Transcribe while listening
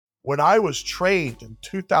When I was trained in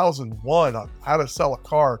 2001 on how to sell a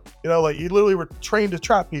car, you literally were trained to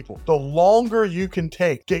trap people. The longer you can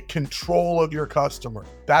get control of your customer,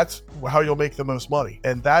 that's how you'll make the most money.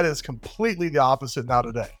 And that is completely the opposite now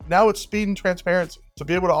today. Now it's speed and transparency. To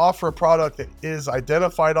be able to offer a product that is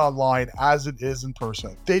identified online as it is in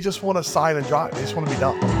person. They just want to sign and drive. They just want to be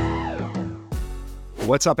done.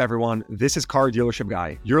 What's up, everyone? This is Car Dealership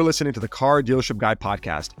Guy. You're listening to the Car Dealership Guy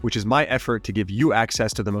podcast, which is my effort to give you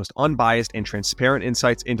access to the most unbiased and transparent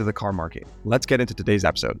insights into the car market. Let's get into today's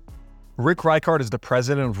episode. Rick Ricart is the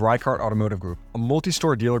president of Ricart Automotive Group, a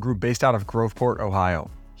multi-store dealer group based out of Groveport, Ohio.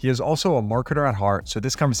 He is also a marketer at heart, so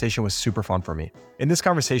this conversation was super fun for me. In this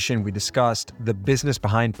conversation, we discussed the business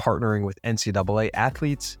behind partnering with NCAA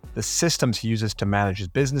athletes, the systems he uses to manage his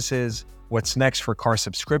businesses, what's next for car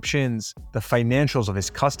subscriptions, the financials of his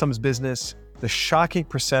customs business, the shocking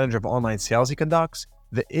percentage of online sales he conducts,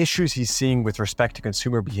 the issues he's seeing with respect to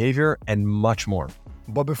consumer behavior, and much more.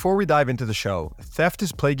 But before we dive into the show, theft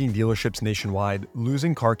is plaguing dealerships nationwide.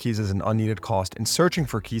 Losing car keys is an unneeded cost, and searching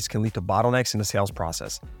for keys can lead to bottlenecks in the sales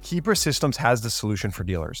process. Keeper Systems has the solution for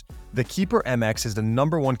dealers. The Keeper MX is the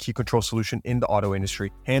 #1 key control solution in the auto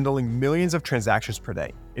industry, handling millions of transactions per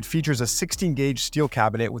day. It features a 16-gauge steel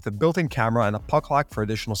cabinet with a built-in camera and a puck lock for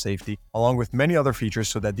additional safety, along with many other features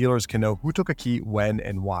so that dealers can know who took a key, when,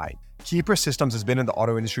 and why. Keeper Systems has been in the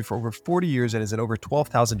auto industry for over 40 years and is in over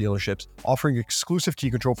 12,000 dealerships, offering exclusive key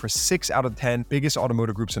control for 6 out of the 10 biggest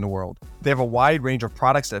automotive groups in the world. They have a wide range of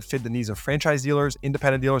products that fit the needs of franchise dealers,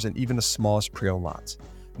 independent dealers, and even the smallest pre-owned lots.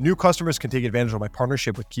 New customers can take advantage of my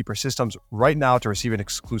partnership with Keeper Systems right now to receive an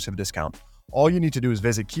exclusive discount. All you need to do is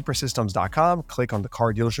visit keepersystems.com, click on the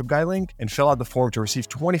Car Dealership Guy link, and fill out the form to receive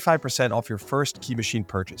 25% off your first key machine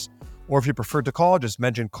purchase. Or if you prefer to call, just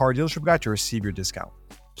mention Car Dealership Guy to receive your discount.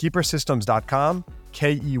 Keepersystems.com,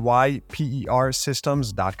 KEYPER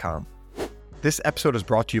systems.com. This episode is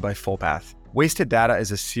brought to you by FullPath. Wasted data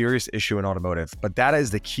is a serious issue in automotive, but data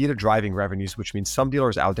is the key to driving revenues, which means some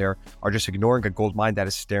dealers out there are just ignoring a gold mine that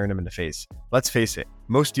is staring them in the face. Let's face it,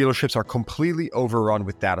 most dealerships are completely overrun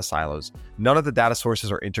with data silos. None of the data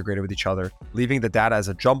sources are integrated with each other, leaving the data as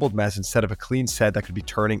a jumbled mess instead of a clean set that could be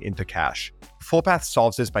turning into cash. FullPath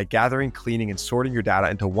solves this by gathering, cleaning, and sorting your data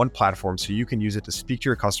into one platform so you can use it to speak to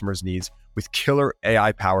your customers' needs with killer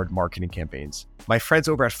AI-powered marketing campaigns. My friends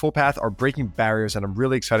over at FullPath are breaking barriers, and I'm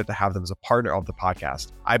really excited to have them as a partner of the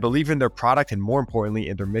podcast. I believe in their product and, more importantly,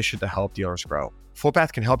 in their mission to help dealers grow.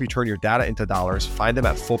 FullPath can help you turn your data into dollars. Find them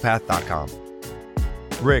at fullpath.com.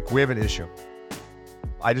 Rick, we have an issue.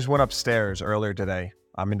 I just went upstairs earlier today.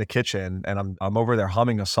 I'm in the kitchen, and I'm over there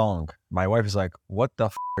humming a song. My wife is like, "What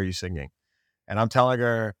the are you singing?" And I'm telling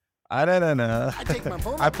her, I don't know.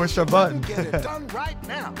 I push a button. Get it done right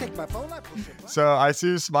now. Take my phone, I push a button. So I see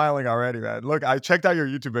you smiling already, man. Look, I checked out your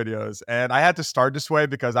YouTube videos, and I had to start this way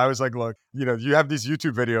because I was like, look, you have these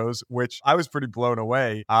YouTube videos, which I was pretty blown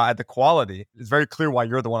away at the quality. It's very clear why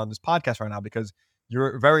you're the one on this podcast right now, because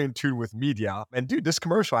you're very in tune with media. And dude, this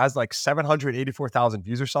commercial has like 784,000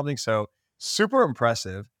 views or something. So super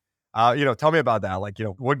impressive. Tell me about that. Like,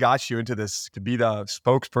 what got you into this to be the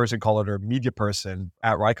spokesperson, call it, or media person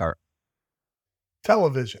at Ricart?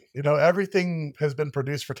 Television. Everything has been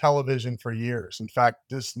produced for television for years. In fact,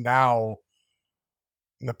 just now,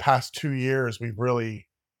 in the past 2 years, we've really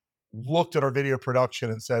looked at our video production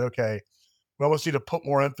and said, okay, we almost need to put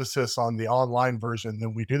more emphasis on the online version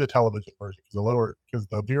than we do the television version because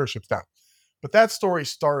the viewership's down. But that story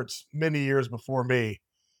starts many years before me.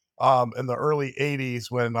 In the early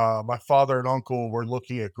 80s, when my father and uncle were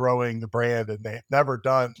looking at growing the brand, and they had never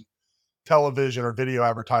done television or video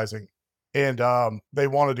advertising. And they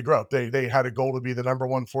wanted to grow. They had a goal to be the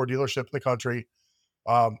 #1 Ford dealership in the country.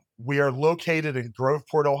 We are located in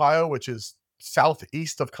Groveport, Ohio, which is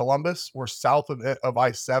southeast of Columbus. We're south of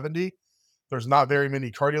I-70. There's not very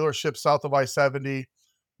many car dealerships south of I-70.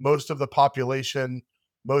 Most of the population,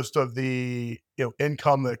 most of the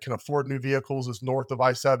income that can afford new vehicles is north of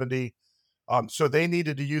I-70. So they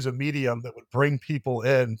needed to use a medium that would bring people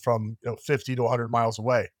in from 50 to 100 miles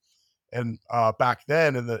away. And back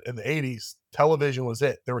then in the 80s, television was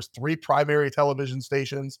it. There was 3 primary television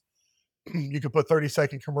stations. You could put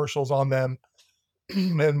 30-second commercials on them.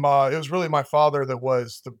 And it was really my father that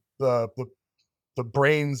was the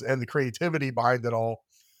brains and the creativity behind it all.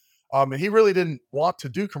 And he really didn't want to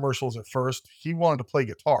do commercials at first. He wanted to play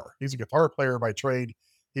guitar. He's a guitar player by trade.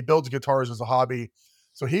 He builds guitars as a hobby.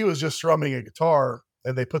 So he was just strumming a guitar,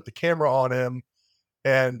 and they put the camera on him,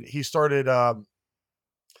 and he started,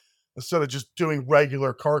 instead of just doing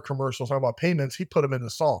regular car commercials talking about payments, he put them into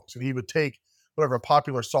songs, and he would take whatever a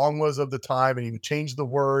popular song was of the time, and he would change the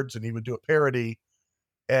words, and he would do a parody.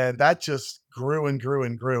 And that just grew and grew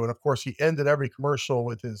and grew. And of course, he ended every commercial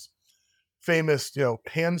with his famous,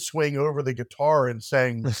 hand swing over the guitar and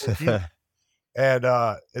saying, "We're dealing." And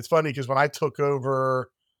it's funny because when I took over,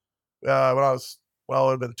 when I was, well,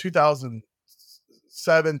 it had been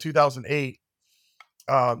 2007, 2008,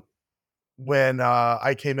 um, when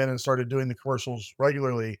I came in and started doing the commercials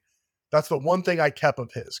regularly. That's the one thing I kept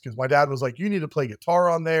of his, because my dad was like, "You need to play guitar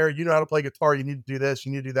on there. You know how to play guitar. You need to do this.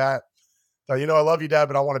 You need to do that." So, I love you, Dad,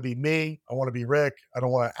 but I want to be me. I want to be Rick. I don't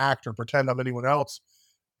want to act or pretend I'm anyone else.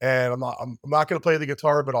 And I'm not going to play the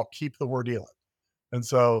guitar, but I'll keep the word dealing. And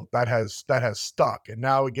so that has stuck. And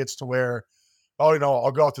now it gets to where, oh,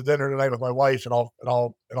 I'll go out to dinner tonight with my wife, and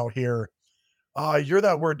I'll hear, "You're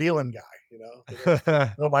that word dealing guy." They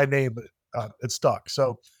don't know my name, but it stuck.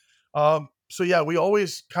 So yeah, we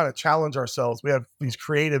always kind of challenge ourselves. We have these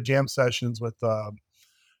creative jam sessions with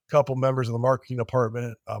couple members of the marketing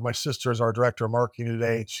department. My sister is our director of marketing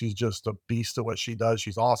today. She's just a beast at what she does.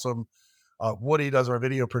 She's awesome. Woody does our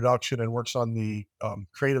video production and works on the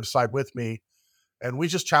creative side with me. And we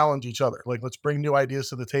just challenge each other. Like, let's bring new ideas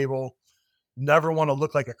to the table. Never want to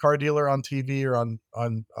look like a car dealer on TV or on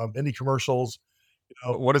any commercials. You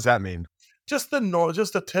know, What does that mean? just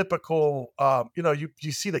the typical.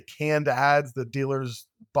 You see the canned ads that dealers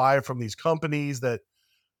buy from these companies that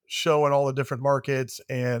show in all the different markets,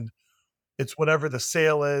 and it's whatever the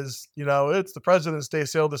sale is. It's the President's Day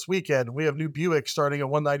sale this weekend. We have new Buick starting at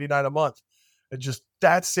 $199 a month. And just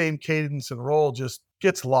that same cadence and role just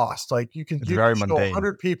gets lost. Like, you can It's you very can show mundane.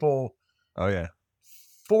 100 people Oh yeah.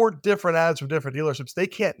 4 different ads from different dealerships. They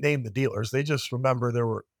can't name the dealers. They just remember there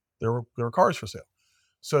were cars for sale.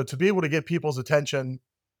 So to be able to get people's attention,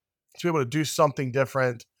 to be able to do something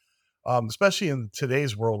different, especially in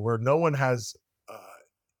today's world where no one has uh,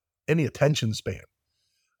 any attention span.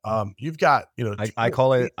 You've got, I, 2 I or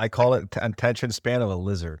call 3. it I call it attention span of a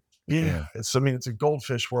lizard. Yeah, Yeah. it's a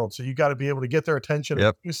goldfish world. So you got to be able to get their attention in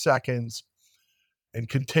Yep. 2 seconds and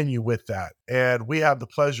continue with that. And we have the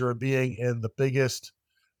pleasure of being in the biggest,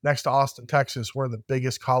 next to Austin, Texas, we're in the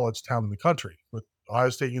biggest college town in the country with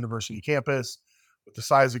Ohio State University campus, with the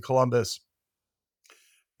size of Columbus.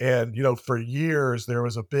 And, for years, there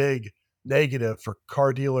was a big negative for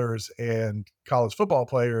car dealers and college football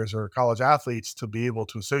players or college athletes to be able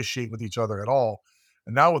to associate with each other at all.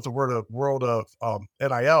 And now with the world of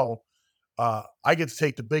NIL, I get to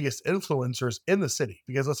take the biggest influencers in the city,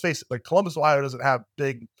 because let's face it, like, Columbus, Ohio doesn't have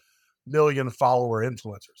big million follower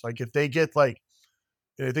influencers. Like, if they get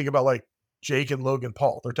think about like Jake and Logan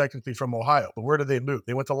Paul, they're technically from Ohio, but where did they move?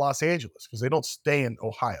 They went to Los Angeles because they don't stay in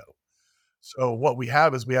Ohio. So what we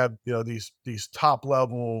have is these top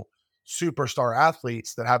level superstar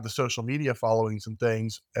athletes that have the social media followings and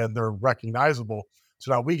things, and they're recognizable.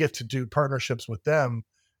 So now we get to do partnerships with them,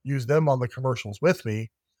 use them on the commercials with me.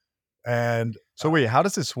 And So wait, how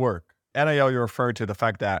does this work? NIL, you're referring to the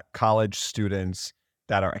fact that college students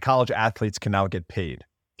that are college athletes can now get paid,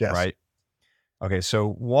 yes. right? Okay,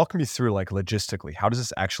 so walk me through, like, logistically, how does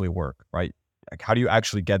this actually work, right? Like, how do you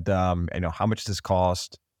actually get them? How much does this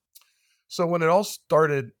cost? So when it all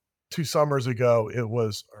started 2 summers ago, it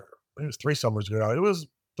was 3 summers ago now. It was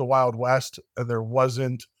the Wild West, and there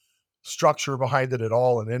wasn't structure behind it at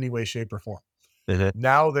all in any way, shape, or form. Mhm.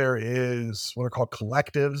 Now there is what are called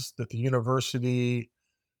collectives that the university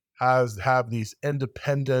have these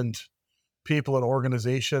independent people and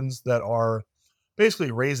organizations that are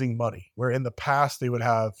basically raising money, where in the past they would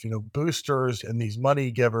have, boosters and these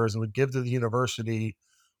money givers that would give to the university,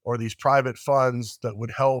 or these private funds that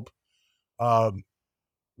would help um,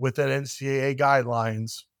 within NCAA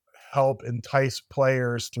guidelines, help entice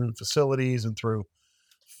players through facilities and through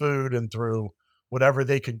food and through whatever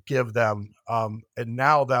they could give them. And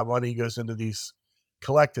now that money goes into these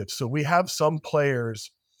collectives. So we have some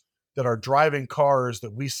players that are driving cars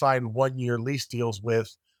that we sign 1-year lease deals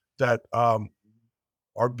with, that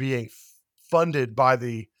are being funded by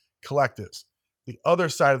the collectives. The other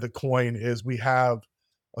side of the coin is we have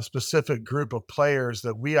a specific group of players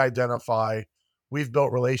that we identify, we've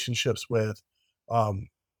built relationships with. Um,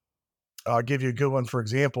 I'll give you a good one, for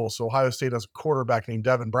example. So Ohio State has a quarterback named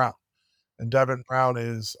Devin Brown, and Devin Brown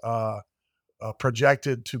is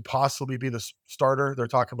projected to possibly be the starter. They're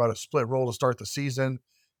talking about a split role to start the season.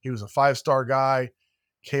 He was a 5-star guy,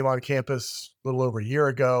 came on campus a little over a year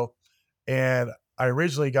ago. And I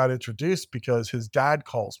originally got introduced because his dad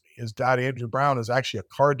calls me. His dad, Andrew Brown, is actually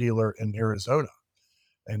a car dealer in Arizona.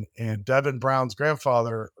 And Devin Brown's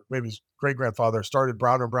grandfather, maybe his great grandfather, started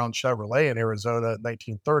Brown and Brown Chevrolet in Arizona in the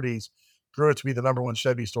 1930s, grew it to be the number 1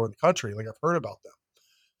 Chevy store in the country. Like, I've heard about them.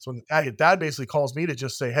 So when dad basically calls me to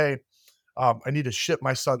just say, "Hey, I need to ship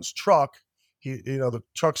my son's truck. The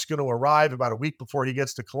truck's going to arrive about a week before he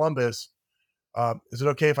gets to Columbus. Is it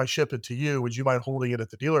okay if I ship it to you? Would you mind holding it at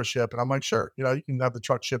the dealership? And I'm like, sure, you can have the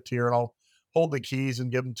truck shipped here and I'll hold the keys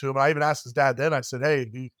and give them to him. And I even asked his dad then, I said, hey,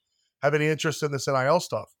 do you have any interest in this NIL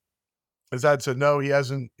stuff? His dad said, no, he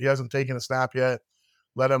hasn't taken a snap yet.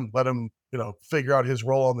 Let him, figure out his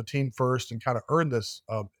role on the team first and kind of earn this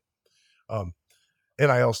um,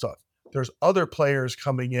 NIL stuff. There's other players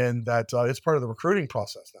coming in that it's part of the recruiting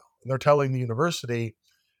process now. And they're telling the university,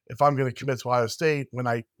 if I'm going to commit to Ohio State, when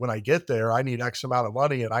I get there, I need X amount of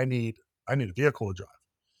money and I need a vehicle to drive.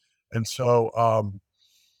 And so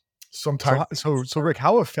sometimes, So Rick,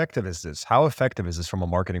 how effective is this? How effective is this from a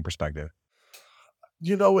marketing perspective?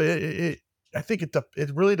 I think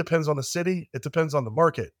it really depends on the city. It depends on the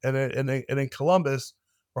market. And in Columbus,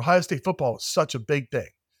 Ohio State football is such a big thing.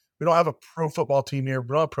 We don't have a pro football team here. We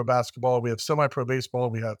don't have pro basketball. We have semi-pro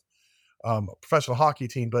baseball. We have a professional hockey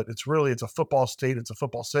team, but it's a football state. It's a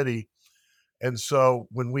football city. And so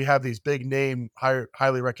when we have these big name,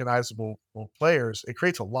 highly recognizable players, it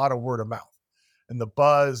creates a lot of word of mouth and the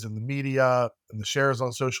buzz and the media and the shares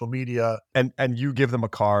on social media. And you give them a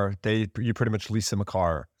car, you pretty much lease them a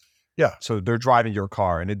car. Yeah. So they're driving your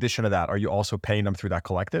car. In addition to that, are you also paying them through that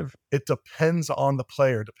collective? It depends on the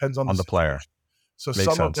player, depends on the player. So Makes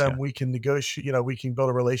some sense, of them yeah. we can negotiate, we can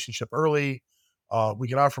build a relationship early. We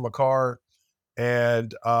can offer them a car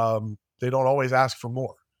and they don't always ask for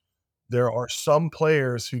more. There are some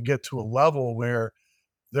players who get to a level where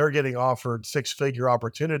they're getting offered 6-figure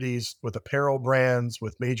opportunities with apparel brands,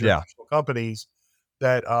 with major national companies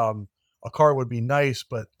that a car would be nice,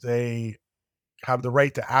 but they have the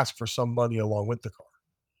right to ask for some money along with the car.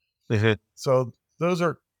 Mm-hmm. So those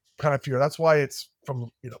are kind of few. That's why it's from,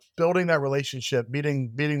 building that relationship,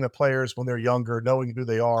 meeting the players when they're younger, knowing who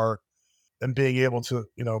they are and being able to,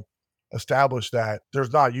 establish that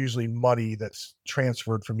there's not usually money that's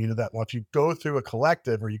transferred from you to that. Well, if you go through a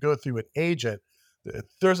collective or you go through an agent,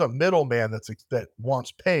 there's a middleman that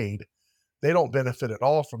wants paid. They don't benefit at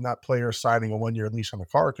all from that player signing a 1-year lease on the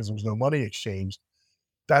car because there was no money exchanged.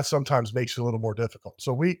 That sometimes makes it a little more difficult.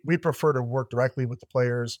 So we prefer to work directly with the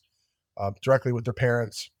players, directly with their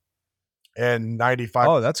parents, and 95.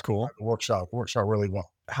 Oh, that's cool. Works out really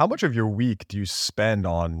well. How much of your week do you spend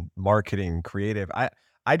on marketing, creative?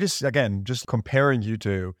 I just comparing you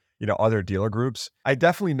to, other dealer groups, I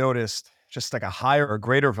definitely noticed just like a higher or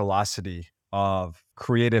greater velocity of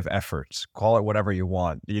creative efforts. Call it whatever you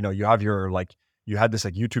want. You have you had this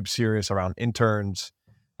YouTube series around interns.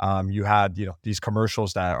 You had, these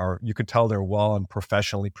commercials that you could tell they're well and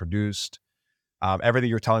professionally produced. Everything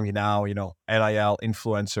you're telling me now, NIL,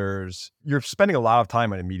 influencers, you're spending a lot of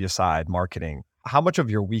time on the media side, marketing. How much of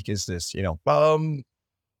your week is this, Probably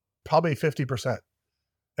 50%.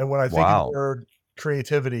 And when I think of the word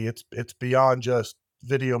creativity, it's beyond just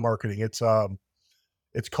video marketing. It's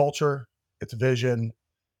culture, it's vision,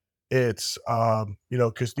 it's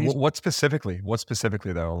because what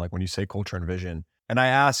specifically though, like when you say culture and vision, and I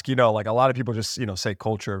ask, a lot of people just, say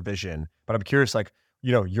culture, vision, but I'm curious,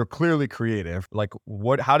 you're clearly creative. Like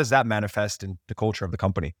how does that manifest in the culture of the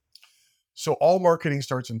company? So all marketing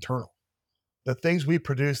starts internal. The things we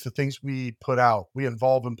produce, the things we put out, we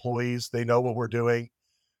involve employees. They know what we're doing.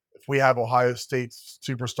 If we have Ohio State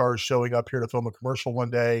superstars showing up here to film a commercial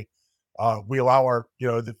one day, we allow our,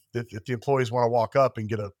 if the employees want to walk up and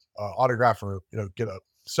get a autograph or, get a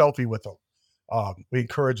selfie with them, we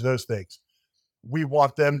encourage those things. We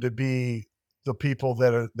want them to be the people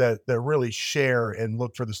that really share and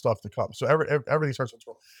look for the stuff to come. So everything starts with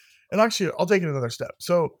control. And actually, I'll take it another step.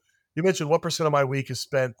 So you mentioned what % of my week is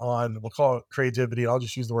spent on, we'll call it creativity. And I'll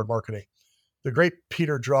just use the word marketing. The great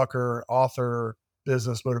Peter Drucker, author,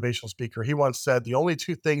 business motivational speaker, he once said, the only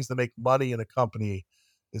two things that make money in a company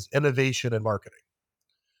is innovation and marketing.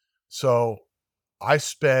 So I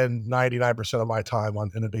spend 99% of my time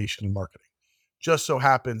on innovation and marketing. Just so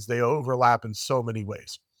happens they overlap in so many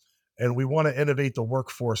ways. And we want to innovate the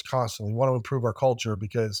workforce constantly. We want to improve our culture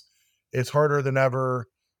because it's harder than ever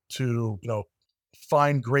to,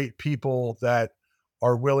 find great people that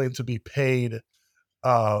are willing to be paid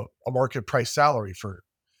a market price salary, for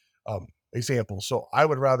example. So I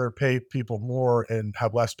would rather pay people more and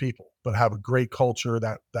have less people, but have a great culture,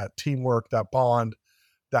 that teamwork, that bond,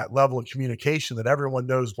 that level of communication that everyone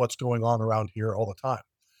knows what's going on around here all the time.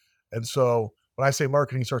 And so when I say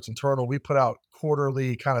marketing starts internal, we put out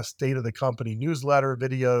quarterly kind of state of the company newsletter,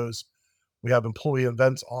 videos. We have employee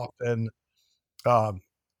events often.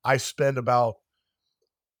 I spend about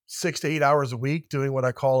 6 to 8 hours a week doing what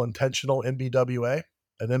I call intentional MBWA.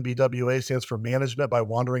 And MBWA stands for management by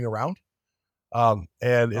wandering around. And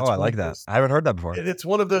Oh, it's I one like of that. those, I haven't heard that before. and it's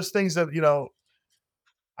one of those things that,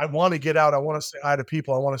 I want to get out. I want to say hi to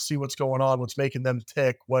people. I want to see what's going on, what's making them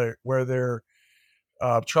tick, where their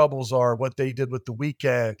troubles are, what they did with the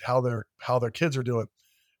weekend, how their kids are doing.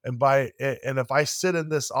 And if I sit in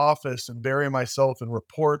this office and bury myself in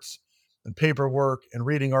reports and paperwork and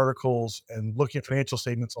reading articles and looking at financial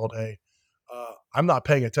statements all day, I'm not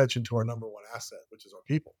paying attention to our number one asset, which is our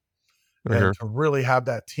people. And Mhm. to really have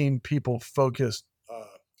that team people focused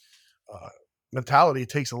uh, mentality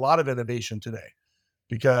takes a lot of innovation today,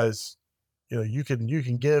 because you can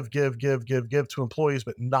give to employees,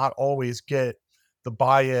 but not always get the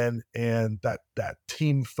buy-in and that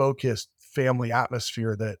team focused family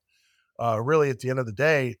atmosphere that really at the end of the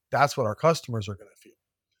day, that's what our customers are going to feel.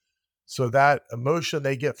 So that emotion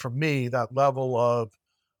they get from me, that level of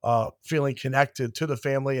feeling connected to the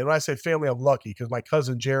family. And when I say family, I'm lucky because my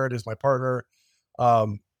cousin Jared is my partner.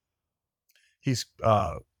 Um, he's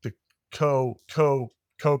the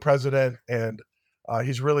co-president, and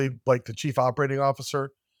he's really like the chief operating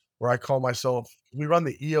officer, where I call myself. We run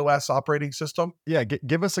the EOS operating system. Yeah,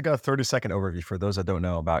 give us like a 30-second overview for those that don't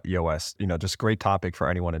know about EOS. Just great topic for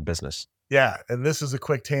anyone in business. Yeah, and this is a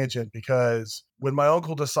quick tangent because when my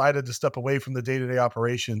uncle decided to step away from the day-to-day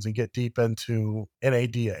operations and get deep into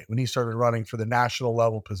NADA, when he started running for the national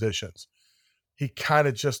level positions, he kind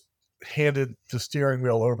of just handed the steering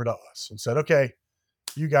wheel over to us and said, "Okay,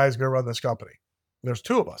 you guys go run this company." There's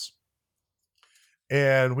two of us.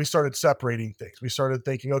 And we started separating things. We started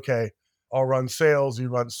thinking, okay, I'll run sales, you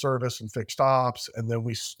run service and fixed ops. And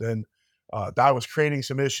then that was creating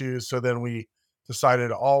some issues. So then we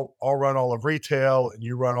decided I'll run all of retail and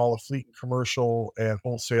you run all of fleet and commercial and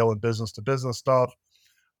wholesale and business to business stuff.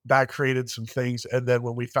 That created some things. And then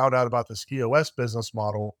when we found out about this EOS business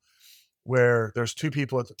model, where there's two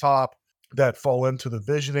people at the top that fall into the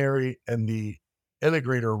visionary and the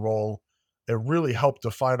integrator role, it really helped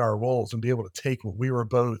define our roles and be able to take what we were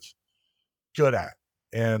both good at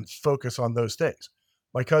and focus on those things.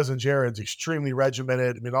 My cousin Jared's extremely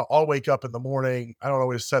regimented. I mean, I'll wake up in the morning. I don't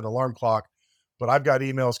always set an alarm clock, but I've got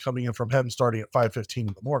emails coming in from him starting at 5:15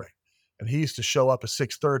 in the morning. And he used to show up at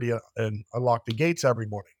 6:30 and unlock the gates every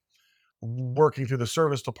morning, working through the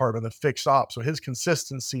service department, the fixed ops. So his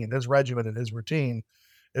consistency and his regimen and his routine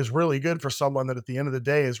is really good for someone that at the end of the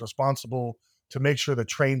day is responsible to make sure the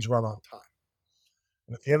trains run on time.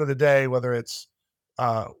 And at the end of the day, whether it's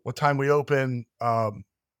what time we open,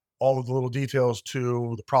 all of the little details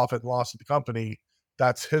to the profit and loss of the company,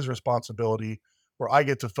 that's his responsibility, where I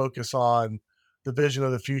get to focus on the vision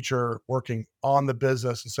of the future, working on the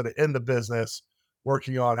business instead of in the business,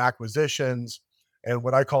 working on acquisitions and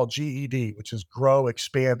what I call GED, which is grow,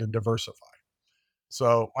 expand, and diversify.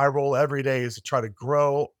 So my role every day is to try to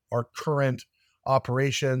grow our current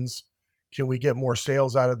operations. Can we get more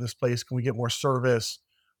sales out of this place? Can we get more service?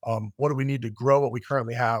 What do we need to grow what we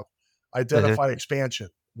currently have? Mhm. Identify expansion.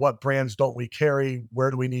 What brands don't we carry? Where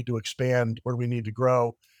do we need to expand? Where do we need to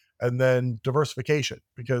grow? And then diversification,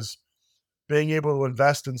 because being able to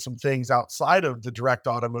invest in some things outside of the direct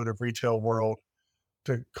automotive retail world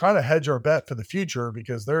to kind of hedge our bet for the future,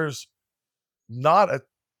 because not a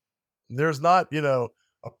there's not, a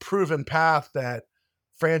proven path that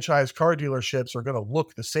franchise car dealerships are going to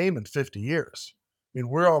look the same in 50 years. I mean,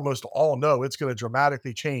 we're almost all know it's going to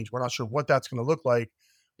dramatically change. We're not sure what that's going to look like,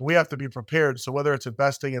 but we have to be prepared. So whether it's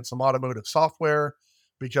investing in some automotive software,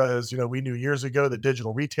 because, we knew years ago that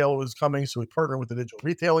digital retail was coming. So we partnered with the digital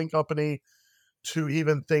retailing company, to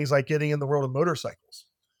even things like getting in the world of motorcycles.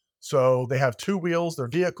 So they have two wheels, they're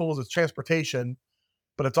vehicles, it's transportation,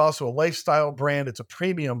 but it's also a lifestyle brand. It's a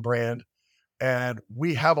premium brand, and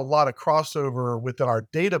we have a lot of crossover within our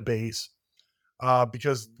database,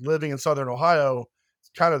 because living in Southern Ohio, it's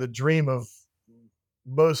kind of the dream of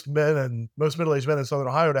most men and most middle-aged men in Southern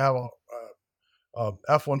Ohio to have a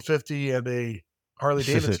F-150 and a Harley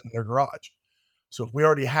Davidson in their garage. So if we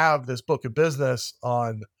already have this book of business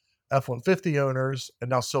on F-150 owners and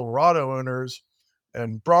now Silverado owners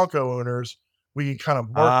and Bronco owners, we can kind of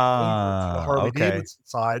market over to the Harley Okay. Davidson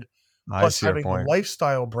side, I plus see your having the point.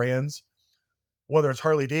 lifestyle brands, whether it's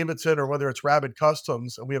Harley Davidson or whether it's Rabid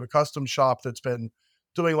Customs. And we have a custom shop that's been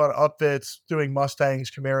doing a lot of upfits, doing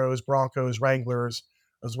Mustangs, Camaros, Broncos, Wranglers,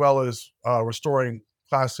 as well as restoring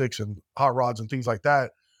classics and hot rods and things like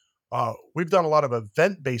that. We've done a lot of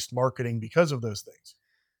event-based marketing because of those things.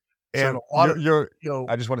 And So a lot of,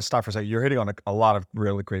 I just want to stop for a second. You're hitting on a lot of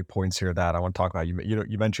really great points here that I want to talk about.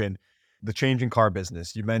 You mentioned the changing car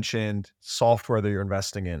business. You mentioned software that you're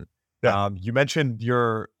investing in. yeah, You mentioned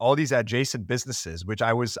all these adjacent businesses, which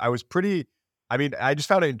I was pretty. I mean, I just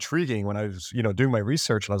found it intriguing when I was doing my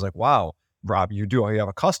research, and I was like, wow, Rob, you have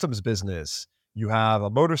a customs business, you have a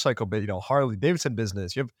motorcycle, Harley Davidson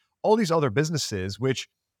business, you have all these other businesses, which,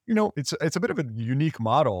 it's a bit of a unique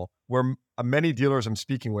model where many dealers I'm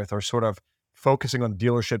speaking with are sort of focusing on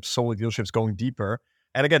dealerships, solely dealerships, going deeper.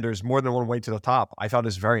 And again, there's more than one way to the top. I found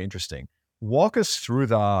this very interesting. Walk us through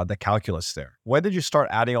the calculus there. When did you start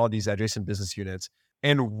adding all these adjacent business units,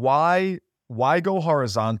 and why go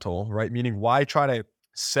horizontal, right? Meaning, why try to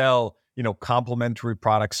sell, complementary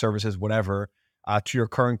products, services, whatever, to your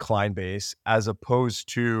current client base, as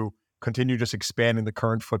opposed to continue just expanding the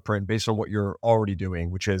current footprint based on what you're already doing,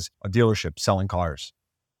 which is a dealership selling cars.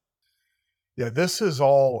 Yeah, this is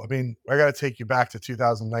all, I mean, I got to take you back to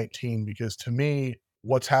 2019 because to me,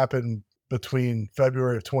 what's happened between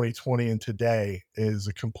February of 2020 and today is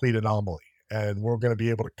a complete anomaly. And we're going to be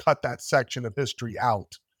able to cut that section of history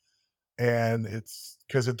out. And it's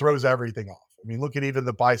because it throws everything off. I mean, look at even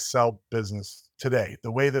the buy sell business today,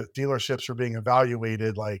 the way that dealerships are being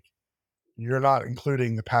evaluated, like you're not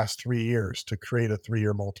including the past 3 years to create a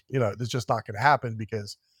 3-year multi, it's just not going to happen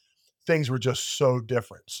because things were just so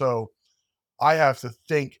different. So I have to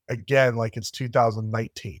think again, like it's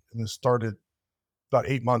 2019 and this started about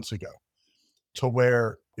 8 months ago to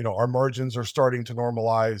where, our margins are starting to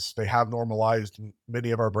normalize. They have normalized in many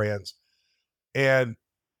of our brands. And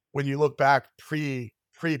when you look back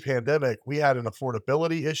pre-pandemic, we had an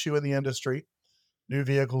affordability issue in the industry. New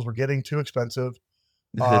vehicles were getting too expensive.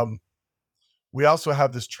 Um, we also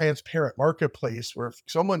have this transparent marketplace where if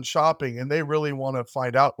someone's shopping and they really want to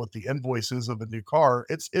find out what the invoice is of a new car,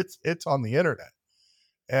 it's on the internet.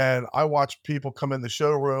 And I watch people come in the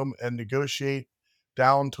showroom and negotiate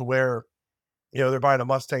down to where, they're buying a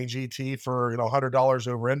Mustang GT for, $100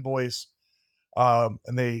 over invoice. And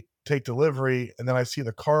they take delivery. And then I see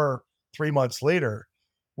the car 3 months later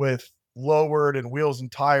with lowered and wheels and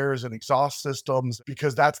tires and exhaust systems,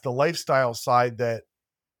 because that's the lifestyle side that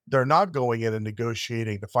they're not going in and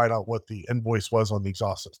negotiating to find out what the invoice was on the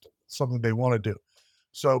exhaust system. It's something they want to do.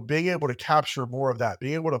 So being able to capture more of that,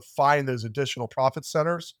 being able to find those additional profit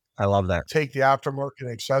centers, I love that. take the aftermarket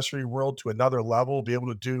and accessory world to another level, be able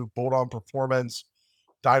to do bolt-on performance,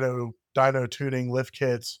 dyno tuning, lift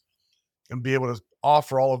kits, and be able to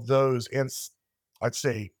offer all of those. And I'd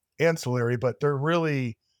say ancillary, but they're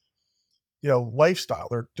really, lifestyle.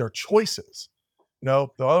 They're choices.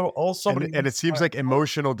 All somebody And it needs to buy seems a like car. Yeah,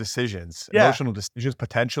 emotional decisions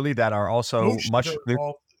potentially that are also emotions much. are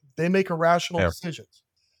involved. They make irrational Yeah. decisions.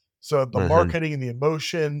 So the Mhm. marketing and the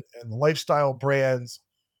emotion and the lifestyle brands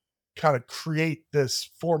kind of create this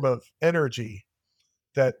form of energy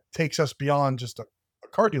that takes us beyond just a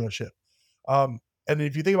car dealership. Um, and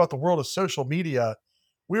if you think about the world of social media,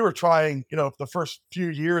 we were trying, the first few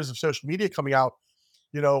years of social media coming out,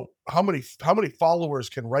 how many followers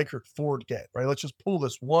can Ricart Ford get, right? Let's just pull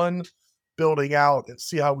this one building out and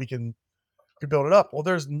see how we can build it up. Well,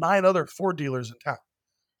 there's 9 other Ford dealers in town.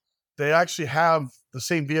 They actually have the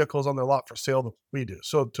same vehicles on their lot for sale that we do.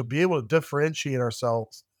 So to be able to differentiate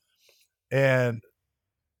ourselves, and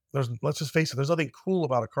let's just face it, there's nothing cool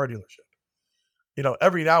about a car dealership.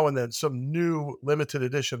 Every now and then some new limited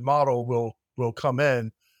edition model will come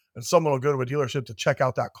in and someone will go to a dealership to check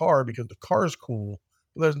out that car because the car is cool,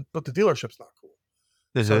 but the dealership's not cool.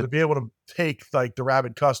 Is So to it? be able to take like the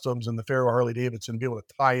Rapid Customs and the Faro Harley Davidson, be able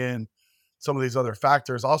to tie in some of these other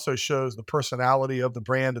factors also shows the personality of the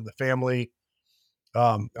brand and the family.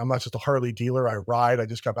 I'm not just a Harley dealer. I ride. I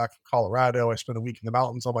just got back from Colorado. I spent a week in the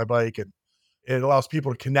mountains on my bike, and it allows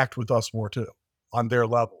people to connect with us more too on their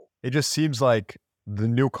level. It just seems like the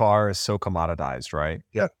new car is so commoditized, right?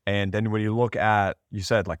 Yeah. And then when you look at, you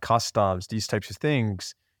said like customs, these types of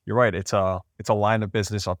things, you're right. It's a line of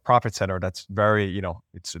business, a profit center that's very,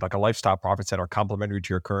 it's like a lifestyle profit center, complementary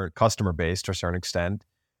to your current customer base to a certain extent.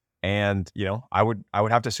 And, I would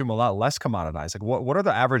have to assume a lot less commoditized. Like what are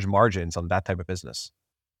the average margins on that type of business?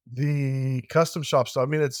 The custom shop stuff, I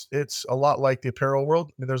mean, it's a lot like the apparel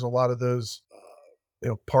world. I mean, there's a lot of those,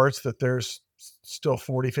 parts that there's still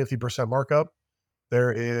 40-50% markup.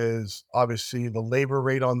 There is obviously the labor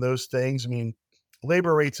rate on those things. I mean,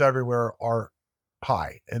 labor rates everywhere are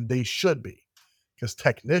high, and they should be, because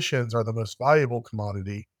technicians are the most valuable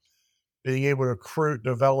commodity. Being able to recruit,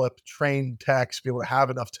 develop, train techs, be able to have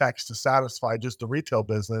enough techs to satisfy just the retail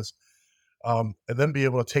business, and then be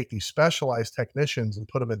able to take these specialized technicians and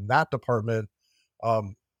put them in that department.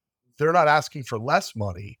 Um, they're not asking for less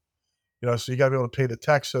money, so you got to be able to pay the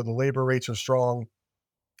tech so the labor rates are strong.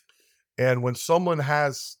 And when someone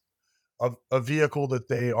has a vehicle that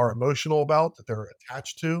they are emotional about, that they're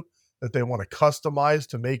attached to, that they want to customize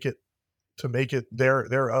to make it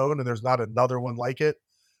their own, and there's not another one like it,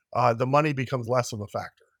 the money becomes less of a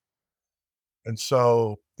factor. And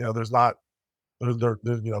so, there's not, people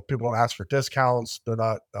don't ask for discounts. They're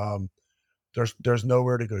not, there's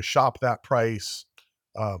nowhere to go shop that price.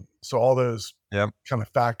 So all those Yeah. kind of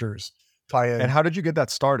factors tie And in. how did you get that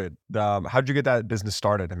started? How did you get that business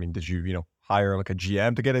started? I mean, did you, hire like a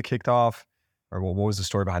GM to get it kicked off? Or what was the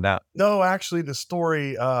story behind that? No, actually,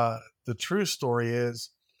 the true story is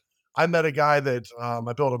I met a guy that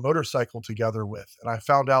I built a motorcycle together with, and I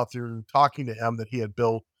found out through talking to him that he had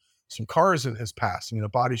built some cars in his past,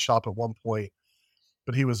 body shop at one point,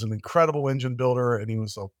 but he was an incredible engine builder and he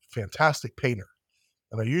was a fantastic painter.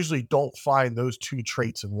 And I usually don't find those two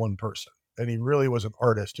traits in one person. And he really was an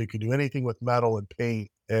artist who could do anything with metal and paint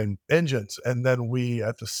and engines. And then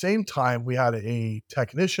at the same time, we had a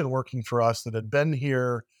technician working for us that had been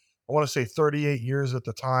here, I want to say 38 years at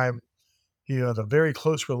the time. He had a very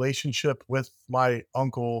close relationship with my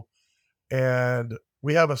uncle, and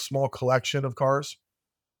we have a small collection of cars.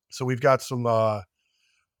 So we've got some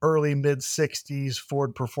early mid 60s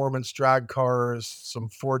Ford performance drag cars, some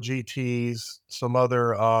Ford GTs, some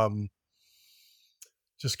other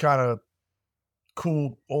just kind of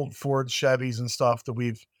cool old Ford Chevys and stuff that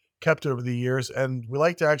we've kept over the years. And we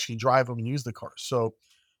like to actually drive them and use the cars. So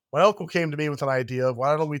my uncle came to me with an idea of,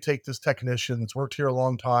 why don't we take this technician that's worked here a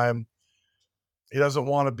long time? He doesn't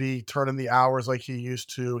want to be turning the hours like he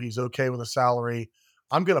used to. He's okay with a salary.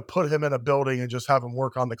 I'm going to put him in a building and just have him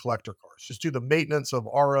work on the collector cars, just do the maintenance of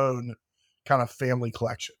our own kind of family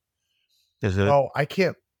collection. Is it? Well, I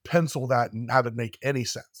can't pencil that and have it make any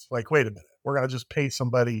sense. Like, wait a minute, we're going to just pay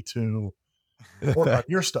somebody to work on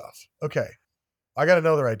your stuff. Okay. I got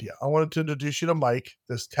another idea. I wanted to introduce you to Mike,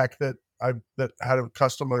 this tech that had a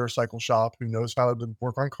custom motorcycle shop who knows how to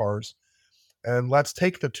work on cars. And let's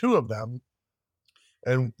take the two of them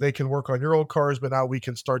and they can work on your old cars, but now we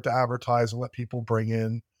can start to advertise and let people bring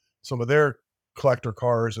in some of their collector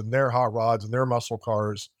cars and their hot rods and their muscle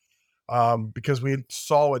cars, because we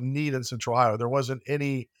saw a need in Central Ohio. There wasn't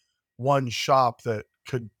any one shop that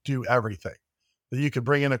could do everything. That you could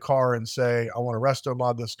bring in a car and say, I want to resto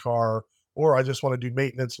mod this car, or I just want to do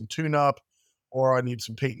maintenance and tune up, or I need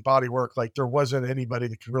some paint and body work. Like, there wasn't anybody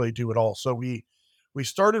that could really do it all. So we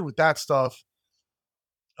started with that stuff.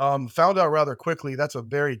 Found out rather quickly that's a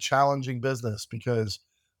very challenging business because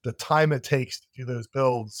the time it takes to do those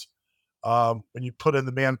builds, when you put in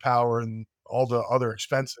the manpower and all the other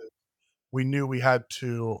expenses, we knew we had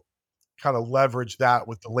to kind of leverage that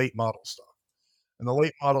with the late model stuff. And the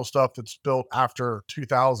late model stuff that's built after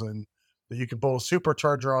 2000, that you can build a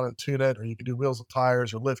supercharger on and tune it, or you can do wheels and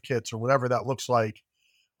tires or lift kits or whatever that looks like,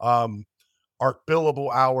 um, aren't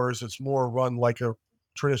billable hours. It's more run like a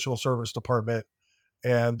traditional service department.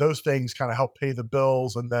 And those things kind of help pay the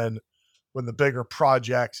bills. And then when the bigger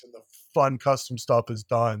projects and the fun custom stuff is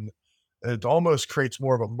done, it almost creates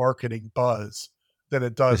more of a marketing buzz than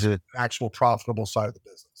it Is does it? an actual profitable side of the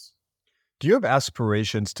business. Do you have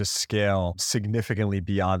aspirations to scale significantly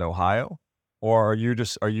beyond Ohio? Or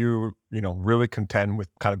are you really content with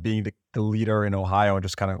kind of being the leader in Ohio and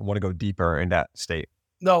just kind of want to go deeper in that state?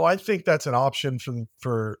 No, I think that's an option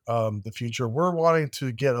for the future. We're wanting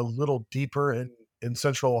to get a little deeper in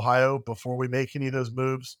Central Ohio before we make any of those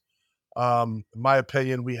moves. In my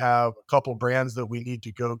opinion, we have a couple brands that we need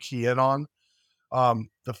to go key in on.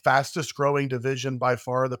 The fastest growing division by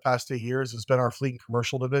far the past 8 years has been our fleet and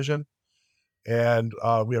commercial division, and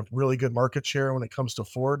we have really good market share when it comes to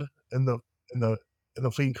Ford in the in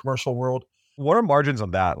the fleet and commercial world. What are margins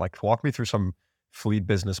on that? Like, walk me through some fleet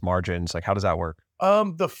business margins. Like, how does that work?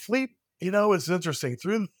 The fleet, it's interesting.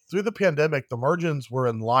 Through the pandemic, the margins were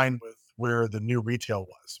in line with where the new retail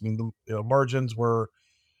was. I mean, the margins were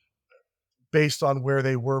based on where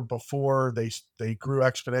they were before. They grew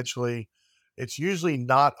exponentially. It's usually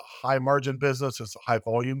not a high margin business; it's a high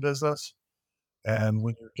volume business. And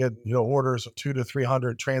when you're getting orders of 200 to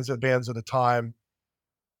 300 transit vans at a time,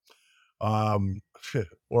 um,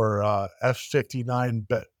 or F-59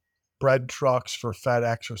 bread trucks for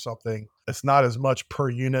FedEx or something, it's not as much per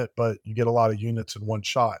unit, but you get a lot of units in one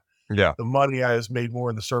shot. Yeah. The money I has made more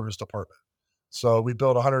in the service department. So we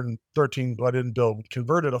built 113, well, I didn't build, we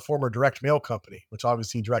converted a former direct mail company, which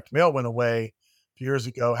obviously direct mail went away a few years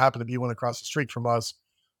ago, happened to be one across the street from us,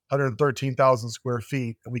 113,000 square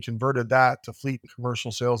feet. And we converted that to fleet and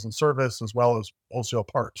commercial sales and service, as well as wholesale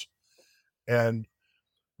parts. And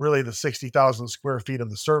really the 60,000 square feet of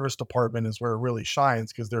the service department is where it really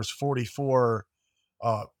shines, because there's 44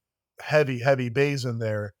 uh, heavy bays in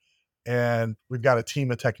there. And we've got a team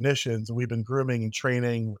of technicians, and we've been grooming and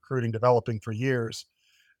training, recruiting, developing for years.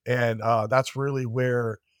 And that's really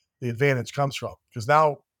where the advantage comes from. Because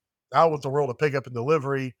now with the world of pickup and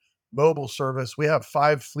delivery, mobile service. We have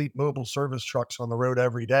 5 fleet mobile service trucks on the road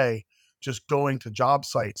every day, just going to job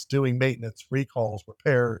sites, doing maintenance, recalls,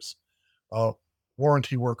 repairs, uh,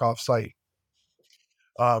 warranty work off site.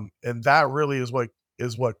 And that really is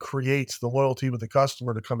what creates the loyalty with the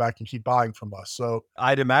customer to come back and keep buying from us. So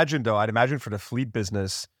I'd imagine for the fleet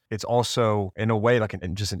business, it's also in a way like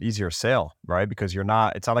just an easier sale, right? Because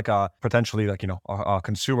it's not like a potentially like, a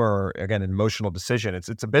consumer, again, an emotional decision.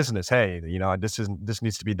 It's a business. Hey, this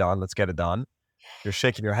needs to be done. Let's get it done. You're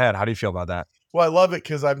shaking your head. How do you feel about that? well, I love it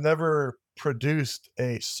because I've never produced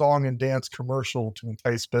a song and dance commercial to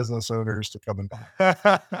entice business owners to come and buy.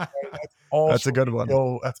 That's all That's a for good one.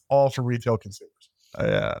 retail. That's all for retail consumers.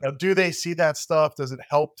 Yeah. Now, do they see that stuff? Does it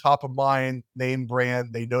help top of mind, name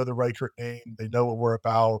brand? They know the Ricart name. They know what we're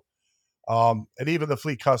about. And even the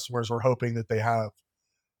fleet customers are hoping that they have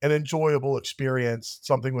an enjoyable experience,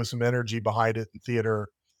 something with some energy behind it in theater,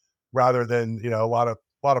 rather than a lot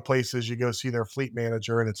of places you go see their fleet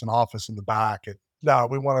manager and it's an office in the back. And no,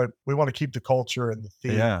 we want to keep the culture and the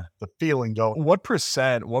theme, Yeah. the feeling going. What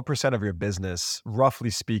percent of your business,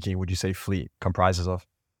 roughly speaking, would you say fleet comprises of?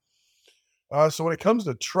 So when it comes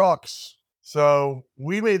to trucks, so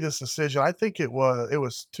we made this decision. I think it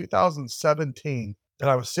was 2017, and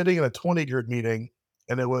I was sitting in a 20 grid meeting,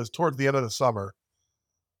 and it was towards the end of the summer.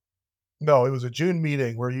 No, it was a June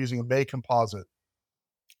meeting. We're using a May composite,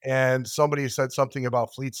 and somebody said something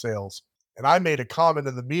about fleet sales, and I made a comment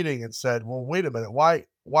in the meeting and said, "Well, wait a minute. Why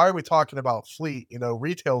are we talking about fleet?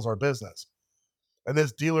 Retail's our business." And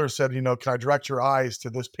this dealer said, "Can I direct your eyes to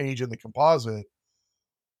this page in the composite?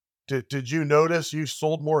 Did you notice you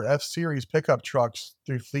sold more F-Series pickup trucks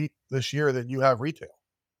through fleet this year than you have retail?"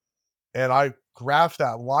 And I graphed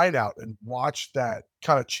that line out and watched that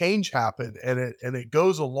kind of change happen. And it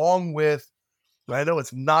goes along with, I know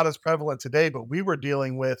it's not as prevalent today, but we were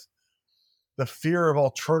dealing with the fear of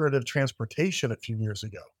alternative transportation a few years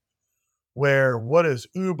ago, where what is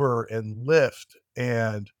Uber and Lyft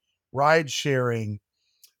and ride sharing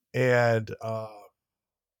and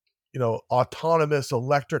autonomous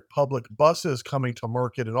electric public buses coming to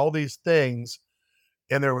market and all these things.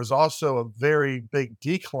 And there was also a very big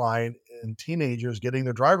decline in teenagers getting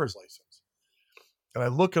their driver's license. And I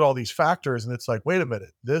look at all these factors and it's like, wait a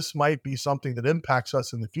minute, this might be something that impacts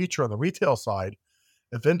us in the future on the retail side.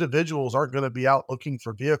 If individuals aren't going to be out looking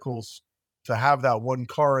for vehicles to have that one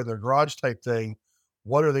car in their garage type thing,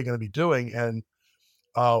 what are they going to be doing? And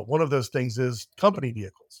one of those things is company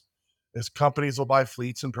vehicles. Is companies will buy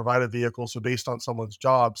fleets and provide a vehicle. So based on someone's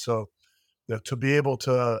job. So to be able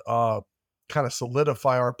to kind of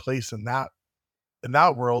solidify our place in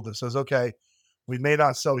that world that says, okay, we may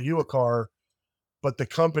not sell you a car, but the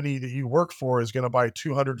company that you work for is going to buy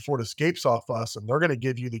 200 Ford Escapes off us, and they're going to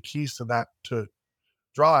give you the keys to that to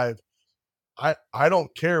drive. I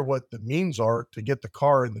don't care what the means are to get the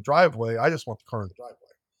car in the driveway. I just want the car in the driveway.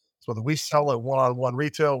 So whether we sell it one-on-one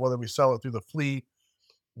retail, whether we sell it through the fleet,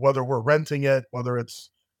 whether we're renting it, whether it's,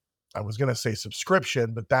 I was going to say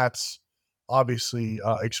subscription, but that's obviously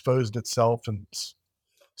exposed itself, and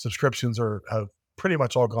subscriptions have pretty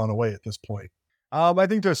much all gone away at this point. I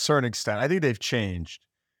think to a certain extent, I think they've changed.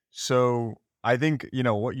 So I think,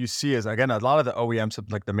 what you see is, again, a lot of the OEM,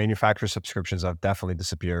 like the manufacturer subscriptions have definitely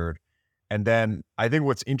disappeared. And then I think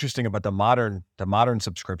what's interesting about the modern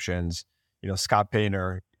subscriptions, Scott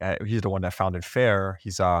Painter, he's the one that founded Fair. He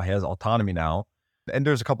has Autonomy now. And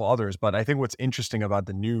there's a couple others, but I think what's interesting about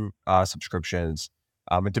the new subscriptions,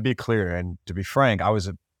 and to be clear and to be frank, I was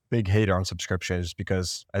a big hater on subscriptions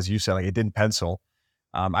because, as you said, like it didn't pencil.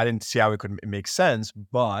 I didn't see how it could make sense,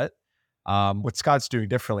 but what Scott's doing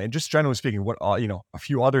differently, and just generally speaking, what a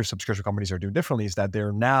few other subscription companies are doing differently, is that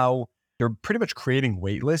they're pretty much creating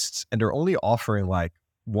wait lists, and they're only offering like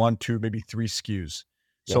 1, 2, maybe 3 SKUs.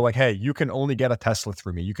 Yeah. So like, hey, you can only get a Tesla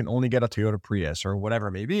through me. You can only get a Toyota Prius or whatever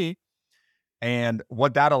it may be. And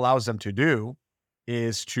what that allows them to do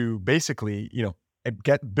is to basically,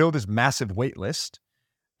 build this massive wait list.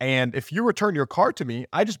 And if you return your car to me,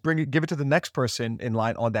 I just give it to the next person in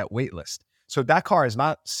line on that wait list. So that car is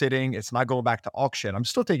not sitting, it's not going back to auction. I'm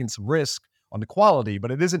still taking some risk on the quality,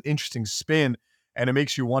 but it is an interesting spin. And it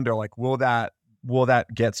makes you wonder, like, will that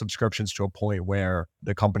get subscriptions to a point where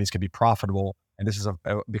the companies can be profitable and this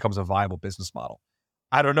becomes a viable business model?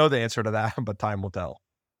 I don't know the answer to that, but time will tell.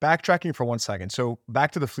 Backtracking for 1 second. So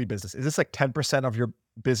back to the fleet business. Is this like 10% of your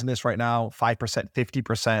business right now? 5%,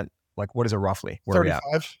 50%? Like, what is it roughly? Where 35, are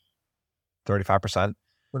we at? 35%?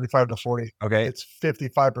 35 to 40. Okay. It's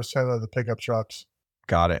 55% of the pickup trucks.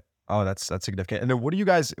 Got it. Oh, that's significant. And then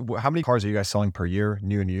how many cars are you guys selling per year,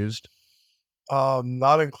 new and used?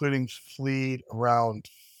 Not including fleet, around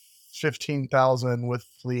 15,000 with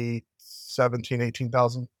fleet, 17,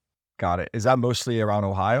 18,000. Got it. Is that mostly around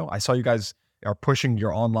Ohio? I saw you guys are pushing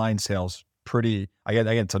your online sales pretty, again,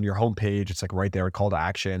 it's on your homepage. It's like right there, a call to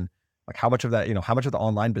action. Like how much of that, how much of the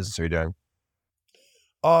online business are you doing?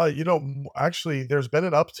 Actually, there's been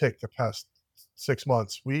an uptick the past 6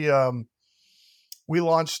 months. We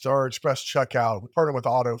launched our express checkout. We partnered with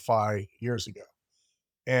AutoFi years ago.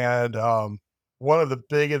 And one of the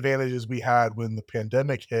big advantages we had when the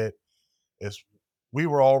pandemic hit is we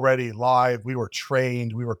were already live. We were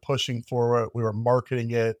trained. We were pushing for it. We were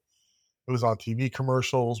marketing it. It was on TV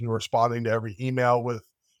commercials. We were responding to every email with,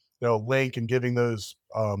 link and giving those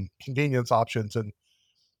convenience options. And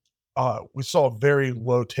we saw a very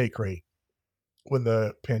low take rate when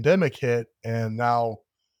the pandemic hit. And now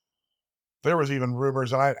there was even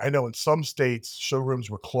rumors. And I know in some states, showrooms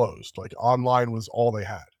were closed. Like online was all they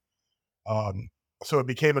had. Um, so it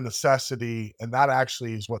became a necessity, and that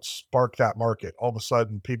actually is what sparked that market. All of a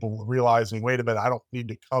sudden, people realizing, wait a minute, I don't need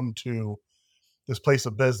to come to this place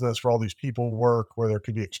of business where all these people work, where there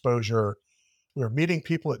could be exposure. We were meeting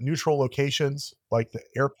people at neutral locations, like the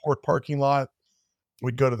airport parking lot.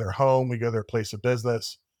 We'd go to their home, we go to their place of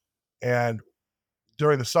business. And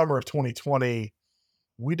during the summer of 2020,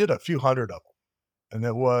 we did a few hundred of them, and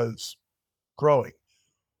it was growing.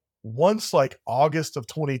 Once like August of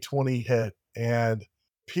 2020 hit and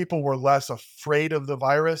people were less afraid of the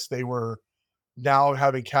virus, they were now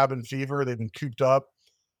having cabin fever, they've been cooped up.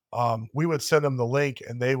 We would send them the link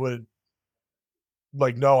and they would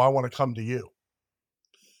like, no, I want to come to you.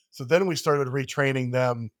 So then we started retraining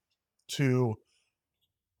them to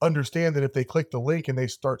understand that if they click the link and they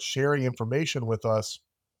start sharing information with us,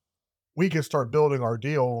 we can start building our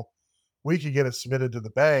deal. We could get it submitted to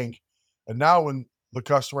the bank. And now when the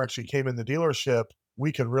customer actually came in the dealership,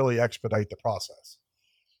 we could really expedite the process.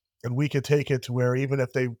 And we could take it to where even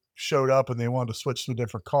if they showed up and they wanted to switch to a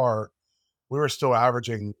different car, we were still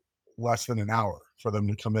averaging less than an hour for them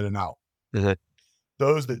to come in and out. Mhm.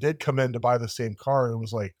 Those that did come in to buy the same car, it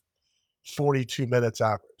was like 42 minutes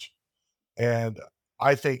average. And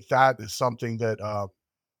I think that is something that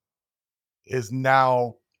is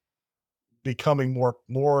now becoming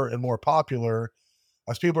more and more popular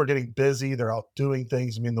as people are getting busy. They're out doing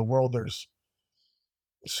things. I mean, the world, there's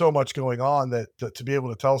so much going on that to be able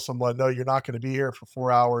to tell someone, no, you're not going to be here for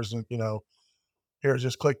 4 hours. And, here,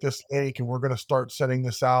 just click this link and we're going to start sending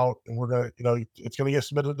this out. And we're going to, it's going to get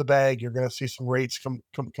submitted to the bag. You're going to see some rates come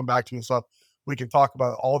back to you and stuff. We can talk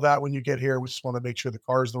about all that when you get here. We just want to make sure the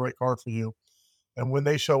car is the right car for you. And when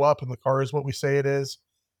they show up and the car is what we say it is,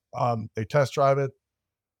 they test drive it,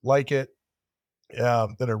 like it,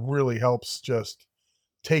 then it really helps just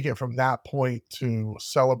take it from that point to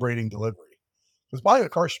celebrating delivery. Because buying a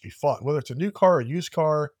car should be fun, whether it's a new car or a used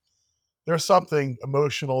car. There's something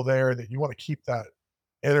emotional there that you want to keep that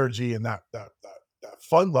energy and that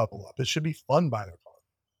fun level up. It should be fun buying a car.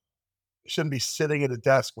 You shouldn't be sitting at a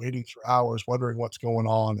desk waiting for hours, wondering what's going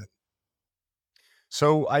on.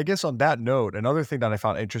 So I guess on that note, another thing that I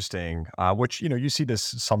found interesting, which, you see this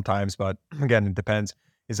sometimes, but again, it depends,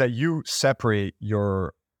 is that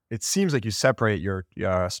it seems like you separate your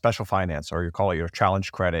special finance, or you call it your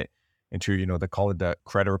challenge credit, into, they call it the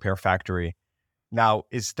credit repair factory. Now,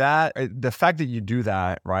 is that the fact that you do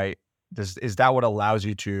that, right? Is that what allows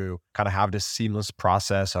you to kind of have this seamless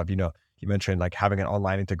process of, you mentioned like having an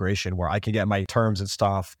online integration where I can get my terms and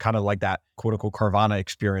stuff, kind of like that quote unquote Carvana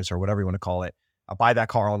experience or whatever you want to call it. I buy that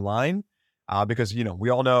car online because, we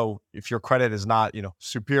all know if your credit is not,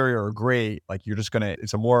 superior or great, like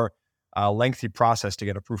it's a more lengthy process to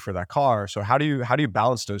get approved for that car. So how do you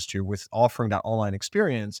balance those two with offering that online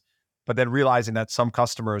experience, but then realizing that some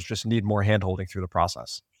customers just need more handholding through the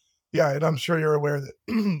process? Yeah, and I'm sure you're aware that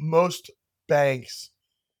most banks,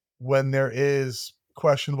 when there is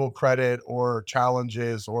questionable credit or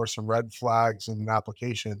challenges or some red flags in an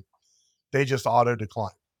application, they just auto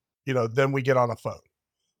decline. Then we get on a phone.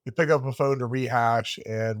 We pick up a phone to rehash,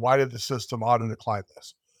 and why did the system auto decline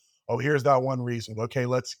this? Oh, here's that one reason. Okay,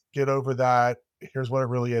 let's get over that. Here's what it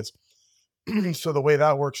really is. So the way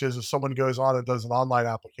that works is if someone goes on and does an online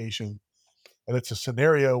application, and it's a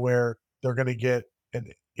scenario where they're going to get,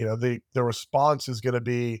 and the response is going to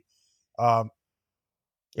be, um,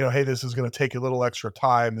 hey, this is going to take a little extra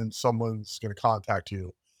time, and someone's going to contact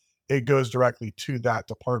you. It goes directly to that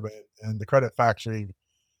department, and the credit factory,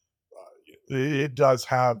 it does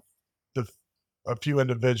have the a few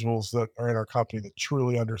individuals that are in our company that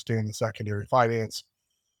truly understand the secondary finance.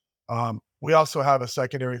 We also have a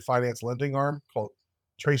secondary finance lending arm called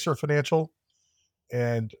Tracer Financial,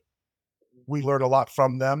 and we learn a lot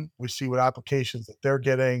from them. We see what applications that they're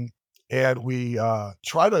getting. And we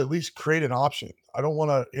try to at least create an option. I don't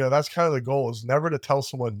want to, that's kind of the goal, is never to tell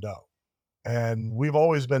someone no. And we've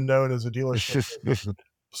always been known as a dealership.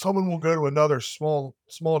 Someone will go to another small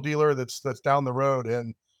dealer that's down the road,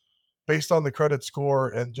 and based on the credit score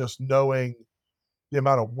and just knowing the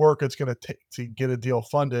amount of work it's going to take to get a deal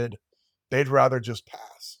funded, they'd rather just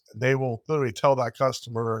pass. And they will literally tell that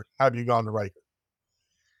customer, "Have you gone to Ricart?"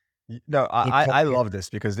 No, I love this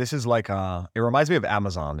because this is like, it reminds me of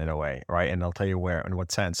Amazon in a way, right? And I'll tell you where, in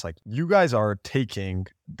what sense. Like, you guys are taking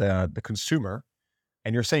the consumer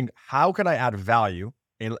and you're saying, how can I add value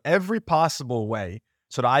in every possible way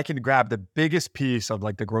so that I can grab the biggest piece of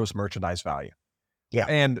like the gross merchandise value? Yeah.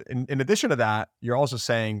 And in addition to that, you're also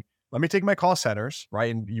saying, let me take my cost centers,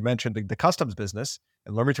 right? And you mentioned the customs business,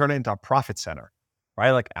 and let me turn it into a profit center,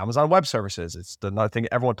 right? Like Amazon Web Services. It's another thing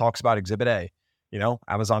everyone talks about, Exhibit A.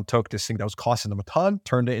 Amazon took this thing that was costing them a ton,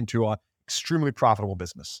 turned it into an extremely profitable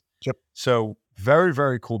business. Yep. So very,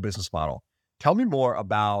 very cool business model. Tell me more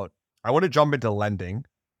about, I want to jump into lending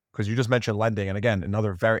because you just mentioned lending. And again,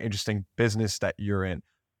 another very interesting business that you're in.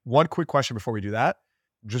 One quick question before we do that,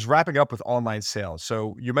 just wrapping up with online sales.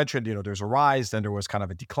 So you mentioned, there's a rise, then there was kind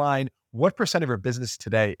of a decline. What % of your business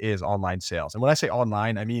today is online sales? And when I say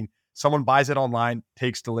online, I mean, someone buys it online,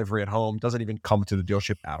 takes delivery at home, doesn't even come to the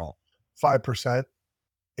dealership at all. 5%.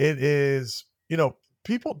 It is,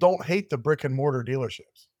 people don't hate the brick and mortar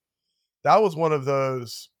dealerships. That was one of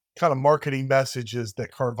those kind of marketing messages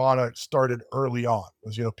that Carvana started early on.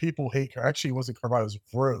 Was, people hate, actually it wasn't Carvana, it was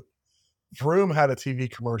Vroom. Vroom had a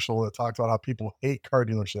TV commercial that talked about how people hate car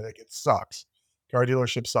dealerships. Like, it sucks. Car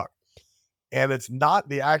dealerships suck. And it's not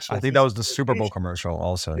the actual. I think that was the Super Bowl commercial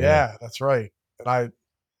also. Yeah, that's right. And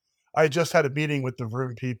I just had a meeting with the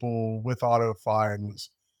Vroom people with AutoFi and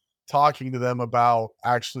was talking to them about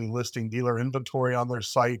actually listing dealer inventory on their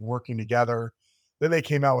site, working together. Then they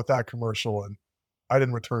came out with that commercial and I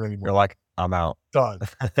didn't return anymore. You're like, I'm out. Done.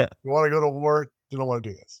 You want to go to war? You don't want to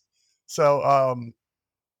do this. So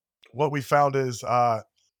what we found is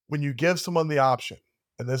when you give someone the option,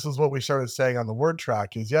 and this is what we started saying on the word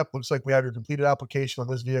track, is, yep, looks like we have your completed application on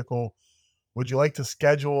this vehicle. Would you like to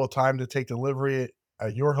schedule a time to take delivery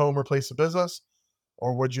at your home or place of business?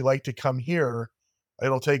 Or would you like to come here?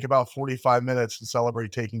 It'll take about 45 minutes to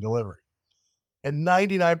celebrate taking delivery. And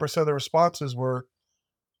 99% of the responses were,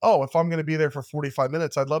 oh, if I'm going to be there for 45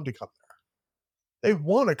 minutes, I'd love to come there. They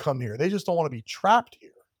want to come here. They just don't want to be trapped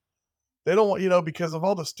here. They don't want, because of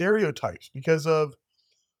all the stereotypes, because of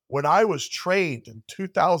when I was trained in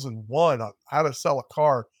 2001 on how to sell a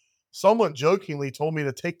car, someone jokingly told me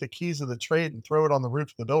to take the keys of the trade and throw it on the roof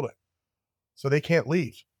of the building so they can't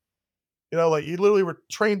leave. Like, you literally were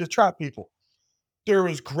trained to trap people. There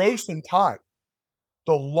is growth in time.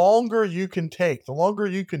 The longer you can take, the longer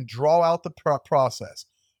you can draw out the process,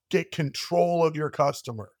 get control of your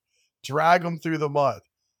customer, drag them through the mud.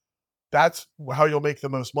 That's how you'll make the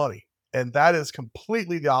most money. And that is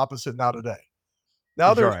completely the opposite now today.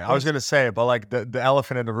 Now sure. I was going to say, but like the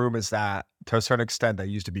elephant in the room is that to a certain extent that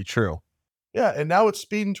used to be true. Yeah. And now it's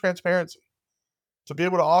speed and transparency. To be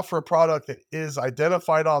able to offer a product that is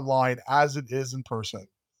identified online as it is in person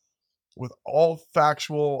with all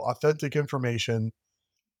factual, authentic information,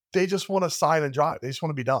 they just want to sign and drive. They just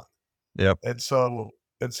want to be done. Yep. And so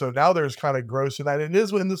now there's kind of growth in that. And it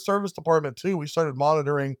is in the service department too. We started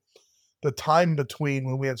monitoring the time between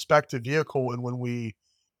when we inspect a vehicle and when we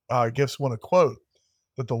give someone a quote.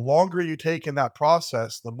 But the longer you take in that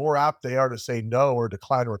process, the more apt they are to say no or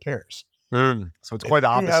decline repairs. So it's quite the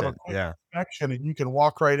opposite. You have a quick inspection and you can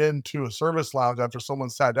walk right into a service lounge after someone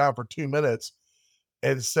sat down for 2 minutes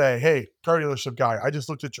and say, hey, car dealership guy, I just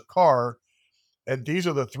looked at your car and these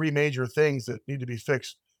are the 3 major things that need to be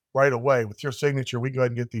fixed right away. With your signature, we go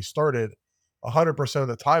ahead and get these started. 100% of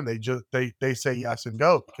the time, they say yes and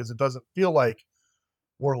go, because it doesn't feel like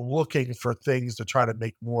we're looking for things to try to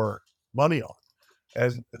make more money on.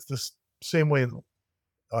 And it's the same way in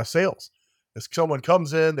sales. If someone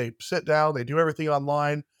comes in, they sit down, they do everything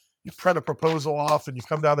online, you print a proposal off and you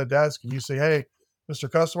come down the desk and you say, hey, Mr.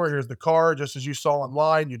 Customer, here's the car, just as you saw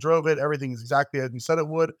online, you drove it, everything is exactly as you said it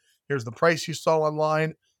would. Here's the price you saw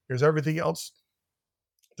online. Here's everything else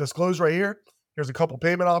disclosed right here. Here's a couple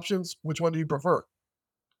payment options. Which one do you prefer?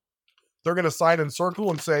 They're going to sign and circle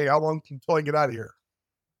and say, how long until I get out of here?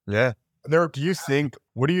 Yeah. What do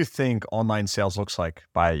you think online sales looks like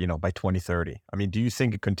by 2030? I mean, do you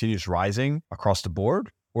think it continues rising across the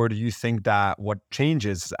board? Or do you think that what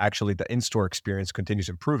changes is actually the in-store experience continues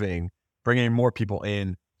improving, bringing more people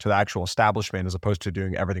in to the actual establishment as opposed to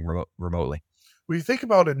doing everything remotely? When you think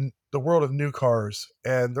about in the world of new cars,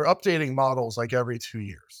 and they're updating models like every 2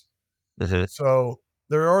 years. Mm-hmm. So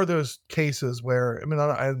there are those cases where, I mean,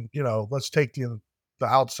 let's take the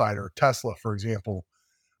outsider, Tesla, for example,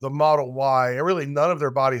 the Model Y, and really none of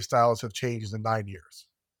their body styles have changed in 9 years.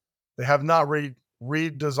 They have not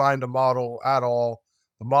redesigned a model at all.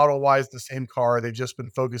 The Model Y is the same car. They've just been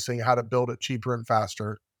focusing how to build it cheaper and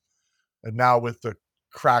faster. And now with the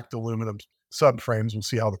cracked aluminum subframes, we'll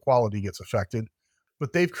see how the quality gets affected.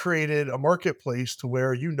 But they've created a marketplace to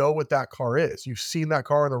where you know what that car is. You've seen that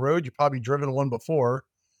car on the road. You've probably driven one before.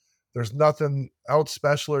 There's nothing else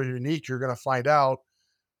special or unique. You're going to find out.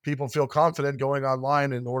 People feel confident going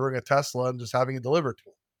online and ordering a Tesla and just having it delivered to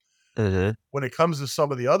them. Mhm. When it comes to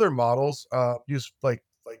some of the other models, use like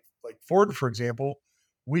Ford, for example,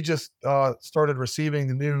 we just started receiving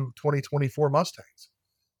the new 2024 Mustangs.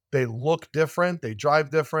 They look different. They drive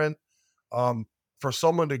different. Um, for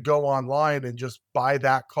someone to go online and just buy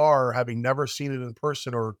that car, having never seen it in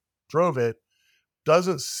person or drove it,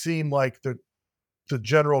 doesn't seem like the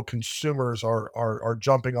general consumers are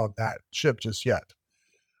jumping on that ship just yet.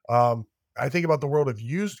 I think about the world of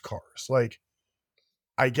used cars. Like,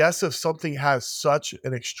 I guess if something has such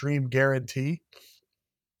an extreme guarantee,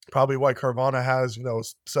 probably why Carvana has,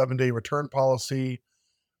 7-day return policy,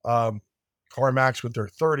 um, CarMax with their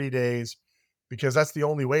 30 days, because that's the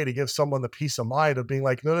only way to give someone the peace of mind of being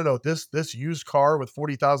like, no, no, no, this used car with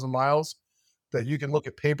 40,000 miles that you can look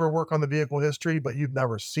at paperwork on the vehicle history, but you've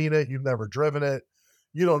never seen it, you've never driven it,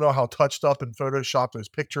 you don't know how touched up in Photoshop those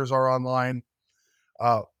pictures are online.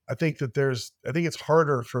 I think it's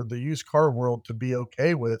harder for the used car world to be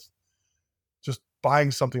okay with just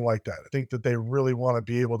buying something like that. I think that they really want to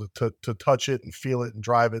be able to touch it and feel it and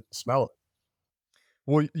drive it and smell it.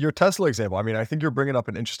 Well, your Tesla example, I mean, I think you're bringing up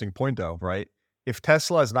an interesting point though, right? If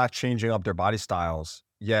Tesla is not changing up their body styles,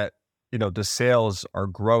 yet, the sales are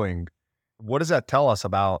growing, what does that tell us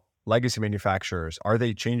about legacy manufacturers? Are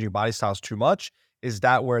they changing body styles too much? Is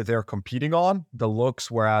that where they're competing on the looks?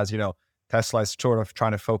 Whereas, Tesla is sort of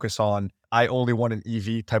trying to focus on, I only want an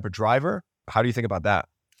EV type of driver. How do you think about that?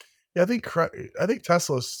 Yeah, I think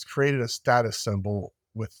Tesla's created a status symbol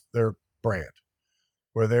with their brand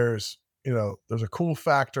where there's a cool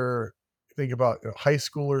factor. Think about high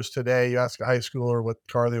schoolers today. You ask a high schooler what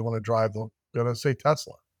car they want to drive, they're gonna say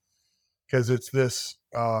Tesla because it's this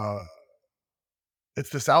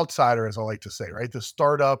outsider, as I like to say, right? The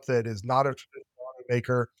startup that is not a traditional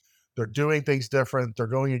automaker. They're doing things different. They're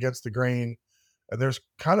going against the grain. And there's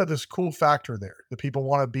kind of this cool factor there that people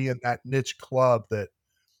want to be in that niche club that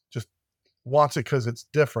just wants it because it's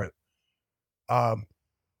different. Um,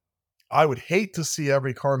 I would hate to see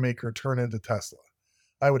every car maker turn into Tesla.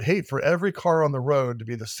 I would hate for every car on the road to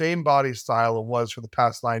be the same body style it was for the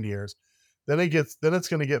past 9 years. Then it's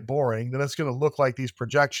going to get boring. Then it's going to look like these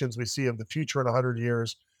projections we see of the future in 100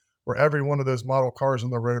 years, where every one of those model cars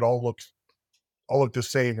on the road all look the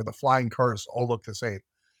same, or the flying cars all look the same.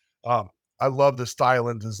 Um, I love the style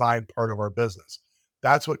and design part of our business.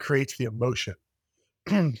 That's what creates the emotion.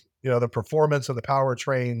 The performance of the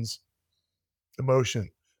powertrains,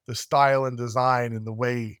 emotion, the style and design, and the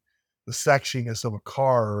way the sexiness of a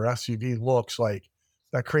car or SUV looks like,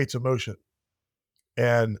 that creates emotion.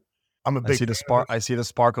 And I'm a I big see the fan of, spark. I see the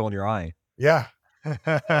sparkle in your eye. yeah,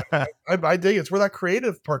 I dig it. It's where that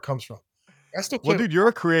creative part comes from. I still Well, can't, dude, you're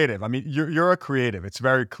a creative. I mean, you're a creative. It's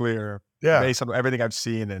very clear yeah, based on everything I've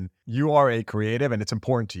seen, and you are a creative, and it's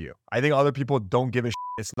important to you. I think other people don't give a shit.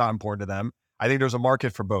 It's not important to them. I think there's a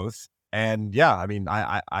market for both, and yeah, I mean,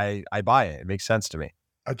 I buy it. It makes sense to me.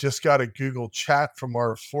 I just got a Google chat from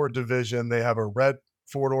our Ford division. They have a red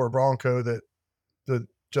four-door Bronco that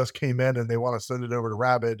just came in and they want to send it over to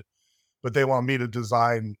Rabid, but they want me to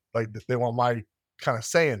design, like they want my kind of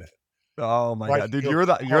say in it. Oh my Like, god, dude, you're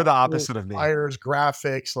the opposite of me. tires,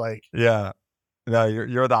 graphics, like, Yeah, no,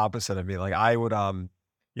 you're the opposite of me. Like I would,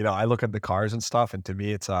 I look at the cars and stuff, and to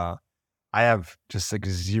me, it's I have just like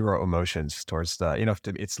zero emotions towards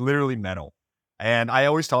it's literally metal. And I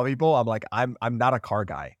always tell people, I'm like, I'm not a car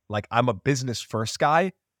guy. Like I'm a business first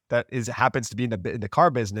guy that happens to be in the car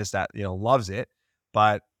business that, loves it.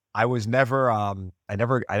 But I was never, I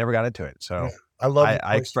never got into it. yeah, So I love I, the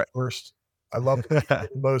I voice express, first. I love the people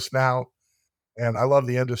the most now, and I love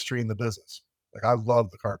the industry and the business. Like, I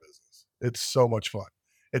love the car business. It's so much fun.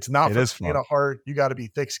 It's not it for the is faint fun. of heart. You got to be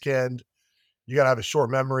thick skinned. You got to have a short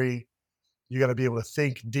memory. You got to be able to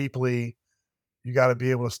think deeply. You got to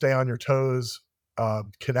be able to stay on your toes,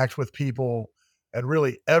 connect with people, and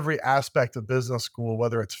really every aspect of business school,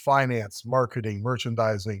 whether it's finance, marketing,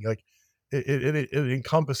 merchandising, like it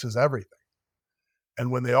encompasses everything.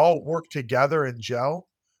 And when they all work together and gel,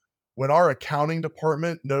 when our accounting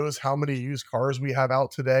department knows how many used cars we have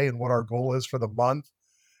out today and what our goal is for the month,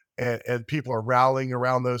 and people are rallying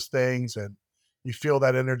around those things, and you feel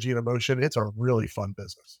that energy and emotion. It's a really fun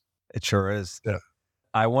business. It sure is. Yeah.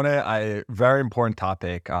 I very important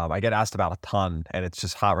topic. I get asked about a ton, and it's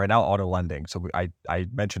just hot right now. Auto lending. So I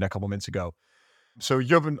mentioned a couple minutes ago. So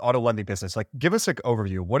you have an auto lending business. Like, give us an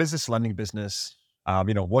overview. What is this lending business?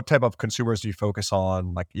 What type of consumers do you focus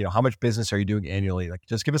on? Like, how much business are you doing annually? Like,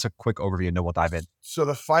 just give us a quick overview, and then we'll dive in. So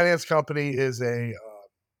the finance company is a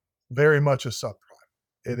very much a subprime.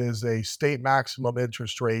 It is a state maximum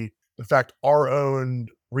interest rate. In fact, our own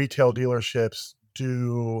retail dealerships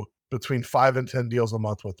do between 5 and 10 deals a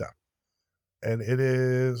month with them. And it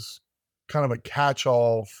is kind of a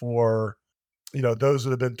catch-all for, those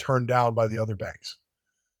that have been turned down by the other banks.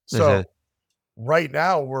 Is So it? right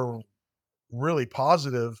now we're really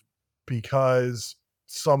positive because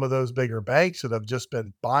some of those bigger banks that have just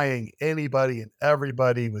been buying anybody and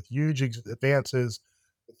everybody with huge advances,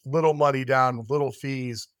 with little money down, with little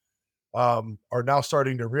fees, are now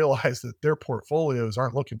starting to realize that their portfolios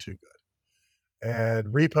aren't looking too good.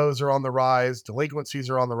 And repos are on the rise, delinquencies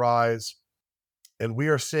are on the rise, and we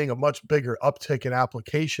are seeing a much bigger uptick in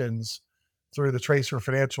applications through the Tracer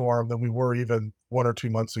financial arm than we were even 1 or 2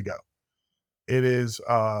 months ago. It is,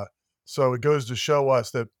 so it goes to show us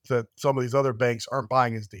that some of these other banks aren't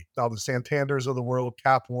buying as deep. Now, the Santanders of the world,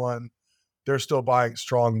 Cap One, they're still buying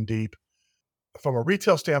strong and deep. From a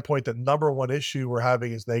retail standpoint, the number one issue we're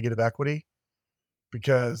having is negative equity,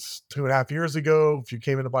 because 2.5 years ago, if you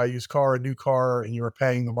came in to buy a used car, a new car, and you were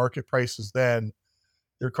paying the market prices then,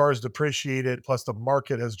 your car is depreciated, plus the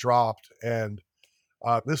market has dropped. And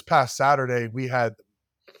this past Saturday, we had,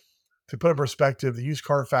 to put in perspective, the used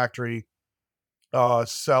car factory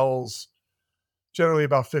sells generally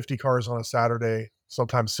about 50 cars on a Saturday,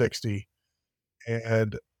 sometimes 60,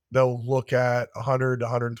 and they'll look at 100 to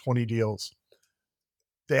 120 deals.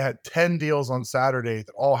 They had 10 deals on Saturday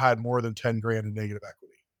that all had more than 10 grand in negative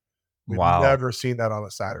equity. We've Wow. never seen that on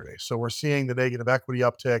a Saturday. So we're seeing the negative equity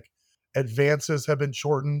uptick. Advances have been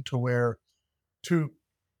shortened to where 2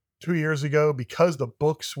 years ago, because the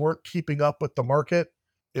books weren't keeping up with the market,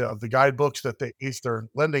 the guidebooks that they base their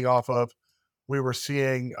lending off of, we were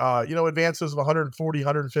seeing, advances of 140,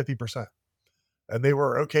 150%. And they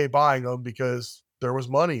were okay buying them because there was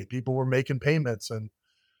money. People were making payments and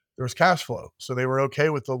there was cash flow. So they were okay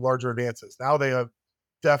with the larger advances. Now they have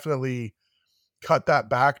definitely cut that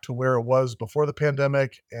back to where it was before the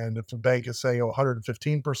pandemic. And if the bank is saying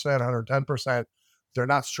 115%, 110%, they're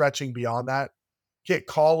not stretching beyond that. You can't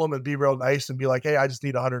call them and be real nice and be like, hey, I just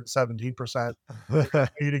need 117%. I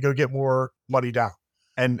need to go get more money down.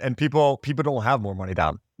 and people don't have more money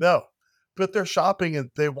down. No, but they're shopping and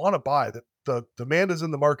they want to buy. The demand is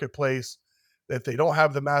in the marketplace. If they don't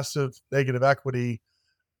have the massive negative equity,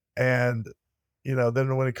 and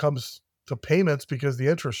then when it comes to payments, because the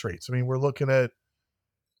interest rates, I mean, we're looking at,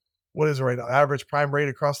 what is it right now? Average prime rate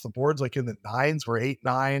across the boards, like in the nines, we're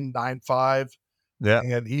 8.9, 9.5. Yeah.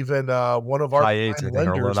 And even one of our High eights, I prime think,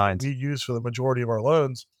 or low lenders that nines. we use for the majority of our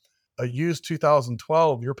loans, a used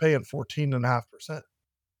 2012, you're paying 14.5%,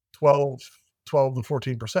 12 to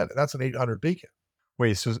 14%. And that's an 800 Beacon.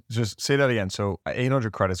 Wait, so just say that again. So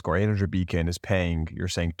 800 credit score, 800 Beacon is paying, you're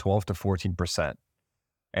saying 12 to 14%.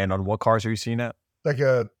 And on what cars are you seeing that? Like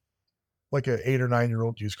a 8 or 9 year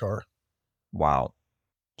old used car. Wow.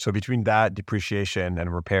 So between that, depreciation,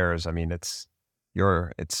 and repairs, I mean,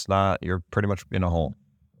 you're pretty much in a hole.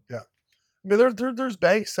 Yeah. I mean, there's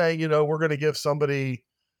banks saying, we're going to give somebody,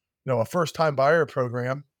 a first time buyer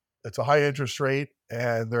program. It's a high interest rate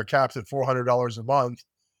and they're capped at $400 a month,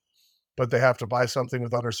 but they have to buy something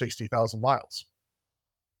with under 60,000 miles.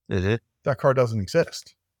 Is it? That car doesn't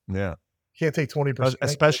exist. Yeah. You can't take 20%,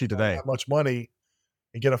 Especially today. that much money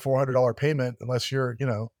and get a $400 payment unless you're,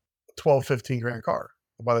 a 12, 15 grand car.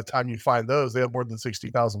 By the time you find those, they have more than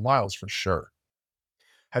 60,000 miles for sure.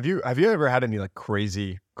 Have you ever had any like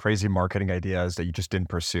crazy marketing ideas that you just didn't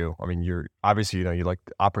pursue? I mean, you're obviously, you like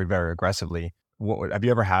to operate very aggressively. Have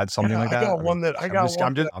you ever had something like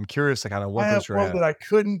that? I'm curious to kind of what goes through your head. That I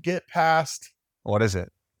couldn't get past. What is it?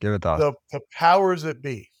 Give it thought. The powers that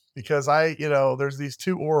be, because there's these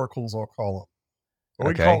two oracles, I'll call them. Or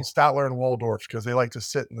we call them Statler and Waldorf, because they like to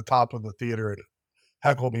sit in the top of the theater and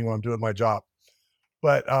heckle me when I'm doing my job.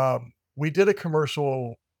 But we did a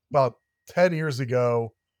commercial about 10 years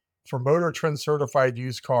ago for Motor Trend certified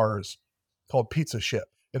used cars called Pizza Ship.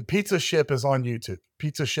 And Pizza Ship is on YouTube.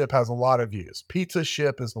 Pizza Ship has a lot of views. Pizza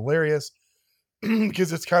Ship is hilarious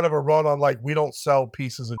because it's kind of a run on like, we don't sell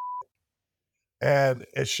pieces of shit. And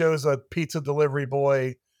it shows a pizza delivery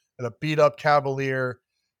boy and a beat up Cavalier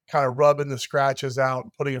kind of rubbing the scratches out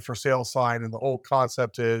and putting a for sale sign. And the whole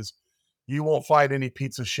concept is You won't find any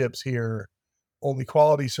pizza ships here, only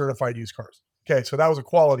quality certified used cars. Okay, so that was a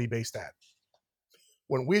quality-based ad.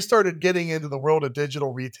 When we started getting into the world of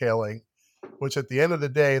digital retailing, which at the end of the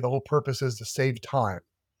day, the whole purpose is to save time,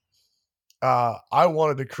 I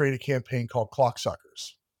wanted to create a campaign called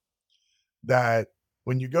Clocksuckers, that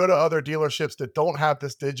when you go to other dealerships that don't have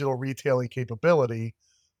this digital retailing capability,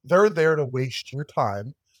 they're there to waste your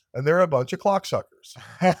time, and they're a bunch of clocksuckers.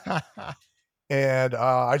 And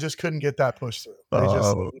I just couldn't get that pushed through. They just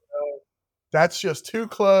said, Oh, that's just too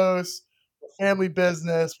close. Family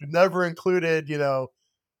business. We've never included,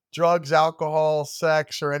 drugs, alcohol,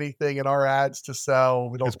 sex, or anything in our ads to sell.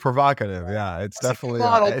 We it's don't. provocative. Yeah, it's I said, come definitely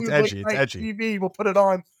on, I'll it's do late edgy. It's night edgy. TV. We'll put it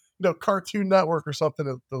on, Cartoon Network or something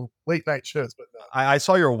at the late night shows. But no. I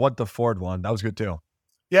saw your What the Ford one. That was good too.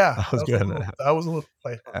 Yeah, That was good. that was a little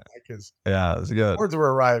play on because Yeah, it was good. Fords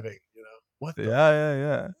were arriving. What Yeah, the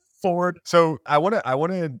yeah. Ford? So I wanna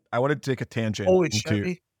take a tangent Holy into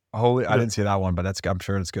Chevy? Holy. I Yeah. didn't see that one, but I'm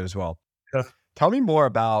sure it's good as well. Yeah. Tell me more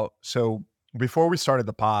about. So before we started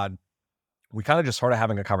the pod, we kind of just started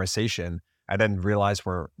having a conversation and then realized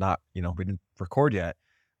we're not, we didn't record yet.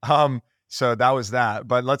 So that was that.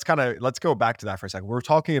 But let's go back to that for a second. We're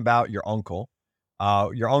talking about your uncle.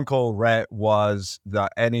 Your uncle Rhett was the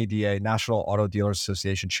NADA, National Auto Dealers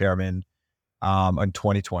Association chairman in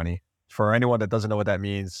 2020. For anyone that doesn't know what that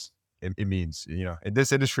means, it means, in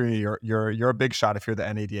this industry, you're a big shot if you're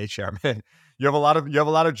the NADA chairman. You have a lot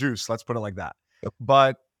of juice. Let's put it like that.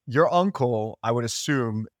 But your uncle, I would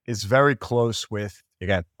assume, is very close with,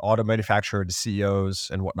 again, auto manufacturer, the CEOs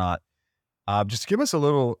and whatnot. Just give us a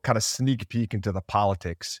little kind of sneak peek into the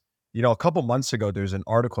politics. A couple months ago, there's an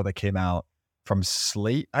article that came out from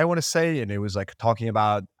Slate, I want to say, and it was like talking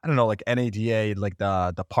about, I don't know, like NADA, like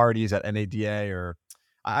the parties at NADA, or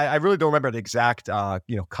I really don't remember the exact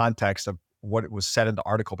context of what it was said in the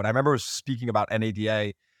article, but I remember it was speaking about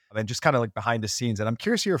NADA and just kind of like behind the scenes. And I'm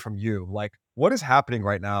curious to hear from you, like, what is happening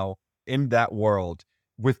right now in that world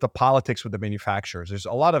with the politics with the manufacturers? There's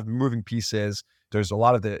a lot of moving pieces. There's a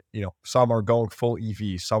lot of some are going full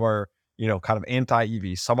EV, some are, kind of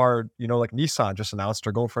anti-EV, some are, like Nissan just announced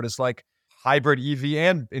they're going for this like hybrid EV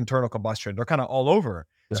and internal combustion. They're kind of all over.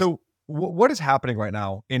 Yes. So what is happening right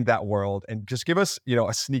now in that world? And just give us,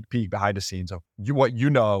 a sneak peek behind the scenes of what you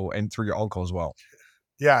know, and through your uncle as well.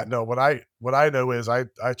 Yeah, no, what I know is I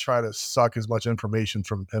try to suck as much information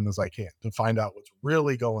from him as I can to find out what's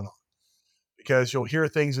really going on. Because you'll hear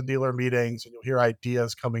things in dealer meetings and you'll hear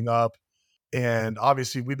ideas coming up. And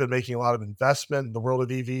obviously we've been making a lot of investment in the world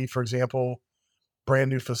of EV, for example,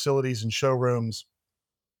 brand new facilities and showrooms.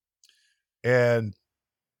 And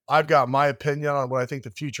I've got my opinion on what I think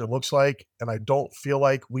the future looks like. And I don't feel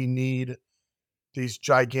like we need these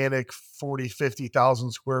gigantic 40,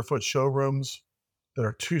 50,000 square foot showrooms that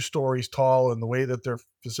are 2 stories tall, and the way that their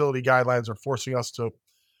facility guidelines are forcing us to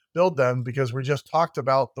build them, because we just talked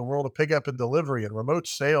about the world of pickup and delivery and remote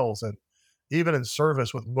sales, and even in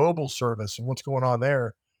service with mobile service and what's going on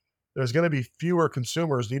there. There's going to be fewer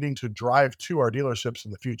consumers needing to drive to our dealerships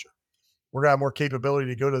in the future. We're going to have more capability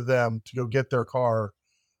to go to them to go get their car,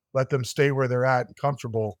 let them stay where they're at and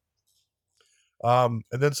comfortable. And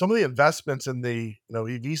then some of the investments in the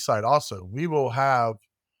EV side also, we will have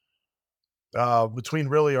between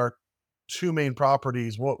really our 2 main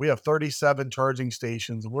properties, we have 37 charging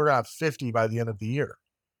stations, and we're going to have 50 by the end of the year.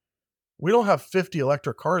 We don't have 50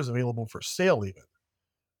 electric cars available for sale even.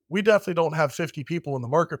 We definitely don't have 50 people in the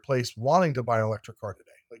marketplace wanting to buy an electric car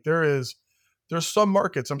today. Like there's some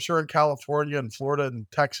markets, I'm sure in California and Florida and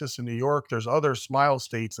Texas and New York, there's other smile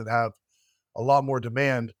states that have a lot more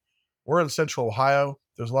demand. We're in central Ohio.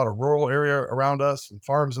 There's a lot of rural area around us and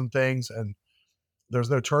farms and things, and there's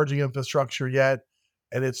no charging infrastructure yet.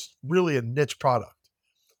 And it's really a niche product.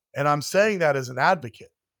 And I'm saying that as an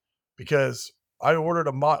advocate because I ordered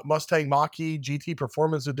a Mustang Mach-E GT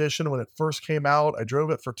Performance Edition when it first came out. I drove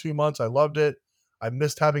it for 2 months. I loved it. I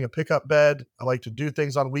missed having a pickup bed. I like to do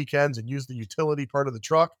things on weekends and use the utility part of the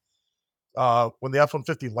truck. When the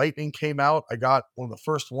F-150 Lightning came out, I got one of the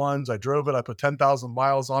first ones. I drove it. I put 10,000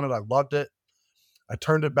 miles on it. I loved it. I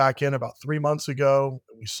turned it back in about 3 months ago,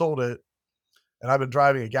 and we sold it. And I've been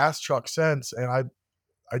driving a gas truck since. And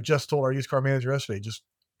I just told our used car manager yesterday, just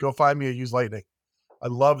go find me a used Lightning. I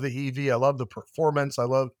love the EV. I love the performance. I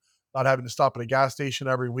love not having to stop at a gas station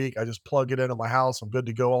every week. I just plug it into my house. I'm good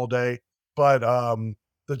to go all day. But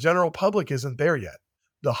the general public isn't there yet.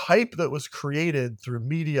 The hype that was created through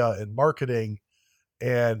media and marketing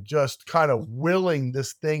and just kind of willing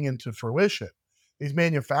this thing into fruition, these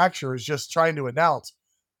manufacturers just trying to announce,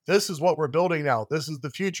 this is what we're building now. This is the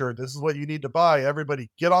future. This is what you need to buy. Everybody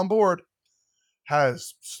get on board.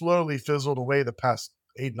 has slowly fizzled away the past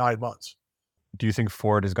 8, 9 months. Do you think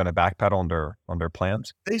Ford is going to backpedal on their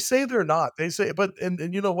plans? They say they're not. They say, but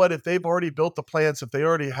and you know what? If they've already built the plants, if they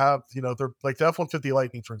already have, they're like the F-150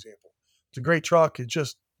 Lightning, for example. It's a great truck. It's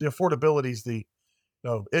just the affordability is the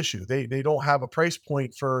issue. They don't have a price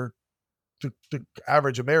point for the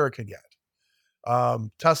average American yet.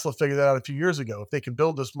 Tesla figured that out a few years ago. If they can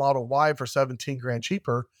build this Model Y for 17 grand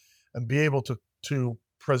cheaper and be able to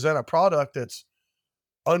present a product that's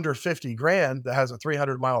under 50 grand that has a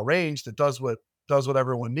 300-mile range that does what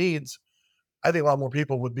everyone needs, I think a lot more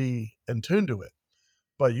people would be in tune to it.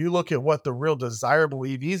 But you look at what the real desirable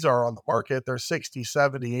EVs are on the market, they're 60,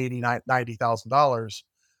 70, 80, $90,000.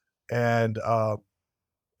 And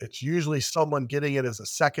it's usually someone getting it as a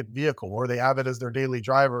second vehicle, or they have it as their daily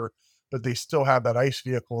driver, but they still have that ICE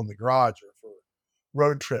vehicle in the garage or for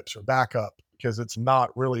road trips or backup, because it's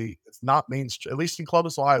not mainstream, at least in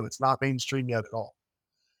Columbus, Ohio, it's not mainstream yet at all.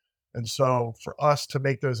 And so for us to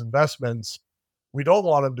make those investments, we don't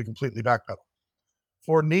want them to completely backpedal.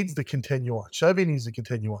 Ford needs to continue on. Chevy needs to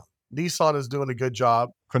continue on. Nissan is doing a good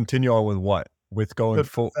job. Continue on with what? With going To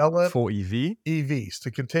full develop EV? EVs,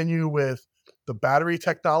 to continue with the battery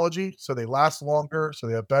technology so they last longer, so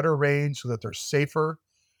they have better range, so that they're safer.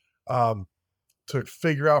 To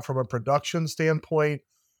figure out from a production standpoint,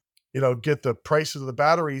 get the prices of the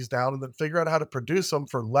batteries down, and then figure out how to produce them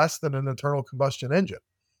for less than an internal combustion engine.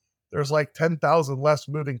 There's like 10,000 less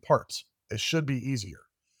moving parts. It should be easier.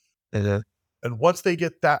 Uh-huh. And once they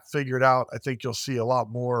get that figured out, I think you'll see a lot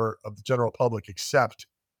more of the general public accept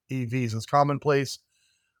EVs as commonplace.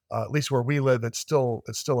 At least where we live, it's still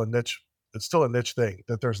a niche. It's still a niche thing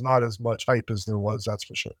that there's not as much hype as there was. That's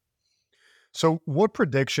for sure. So what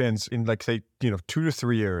predictions in, like, say, 2 to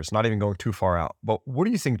 3 years, not even going too far out, but what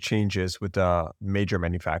do you think changes with the major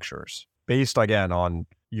manufacturers? Based, again, on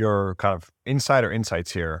your kind of insider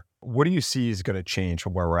insights here, what do you see is going to change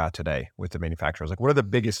from where we're at today with the manufacturers? Like, what are the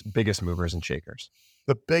biggest movers and shakers?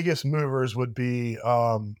 The biggest movers would be,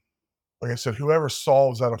 like I said, whoever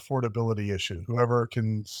solves that affordability issue, whoever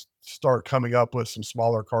can start coming up with some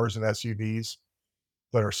smaller cars and SUVs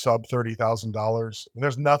that are sub $30,000. And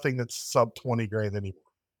there's nothing that's sub 20 grand anymore.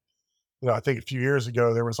 I think a few years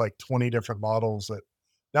ago, there was like 20 different models that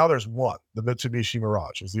now there's one. The Mitsubishi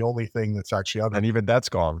Mirage is the only thing that's actually under. And even that's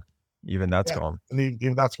gone. Even that's gone. And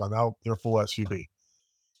even that's gone. Now they're full SUV.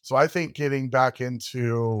 So I think getting back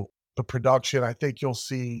into the production, I think you'll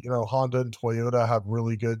see, Honda and Toyota have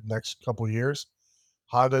really good next couple of years.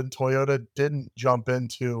 Honda and Toyota didn't jump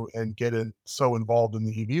into and get so involved in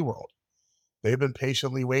the EV world. They've been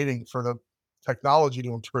patiently waiting for the technology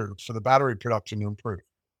to improve, for the battery production to improve.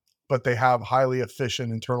 But they have highly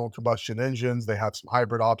efficient internal combustion engines. They have some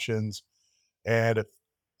hybrid options. And if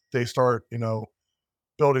they start,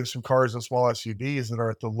 building some cars and small SUVs that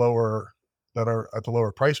are at the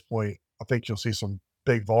lower price point, I think you'll see some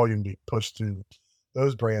big volume be pushed to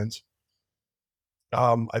those brands.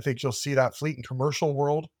 I think you'll see that fleet and commercial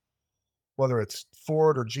world, whether it's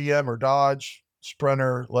Ford or GM or Dodge,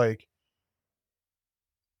 Sprinter, like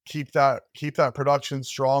keep that production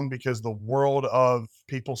strong, because the world of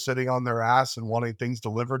people sitting on their ass and wanting things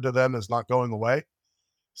delivered to them is not going away.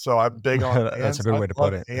 So I'm big on vans. That's a good way to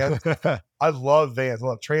put it. I love vans. I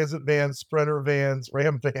love transit vans, Sprinter vans,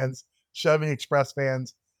 Ram vans, Chevy Express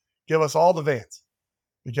vans. Give us all the vans,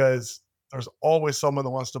 because there's always someone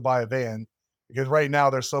that wants to buy a van. Because right now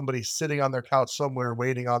there's somebody sitting on their couch somewhere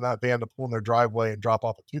waiting on that van to pull in their driveway and drop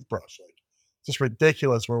off a toothbrush. Like, it's just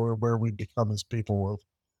ridiculous where we've become as people, with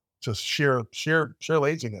just sheer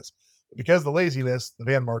laziness. Because of the laziness, the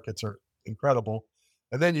van markets are incredible.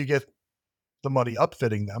 And then you get the money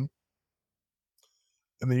upfitting them,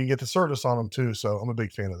 and then you get the service on them too. So I'm a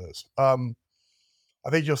big fan of those. I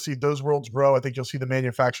think you'll see those worlds grow. I think you'll see the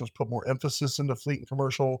manufacturers put more emphasis into fleet and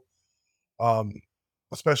commercial,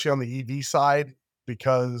 especially on the EV side,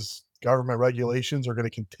 because government regulations are going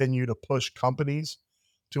to continue to push companies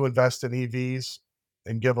to invest in EVs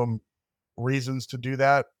and give them reasons to do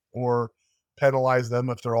that, or penalize them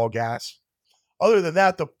if they're all gas. Other than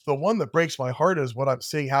that, the one that breaks my heart is what I'm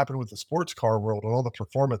seeing happen with the sports car world and all the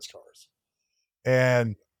performance cars.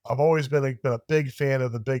 And I've always been a big fan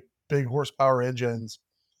of the big horsepower engines.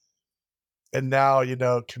 And now,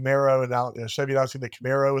 Camaro, and now Chevy announcing that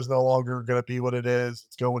Camaro is no longer going to be what it is.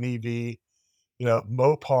 It's going EV.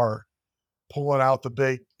 Mopar pulling out the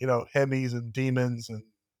big, Hemis and Demons and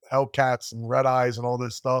Hellcats and Red Eyes and all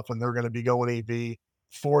this stuff, and they're going to be going EV.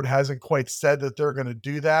 Ford hasn't quite said that they're going to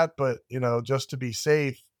do that, but just to be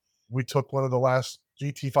safe, we took one of the last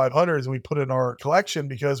GT500s and we put it in our collection,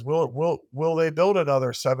 because will they build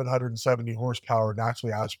another 770 horsepower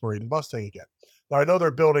naturally aspirated Mustang again? Now, I know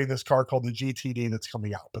they're building this car called the GTD that's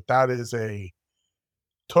coming out, but that is a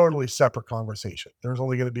totally separate conversation. There's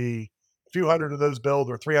only going to be a few hundred of those built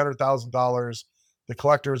or $300,000. The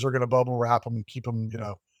collectors are going to bubble wrap them and keep them,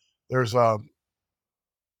 there's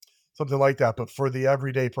something like that. But for the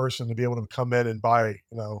everyday person to be able to come in and buy,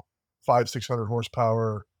 600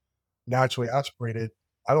 horsepower, naturally aspirated,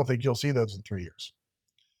 I don't think you'll see those in 3 years.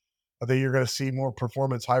 I think you're going to see more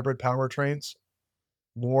performance hybrid powertrains,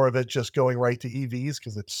 more of it just going right to EVs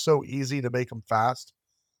because it's so easy to make them fast.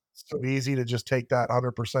 It's so easy to just take that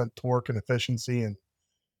 100% torque and efficiency and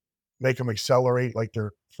make them accelerate like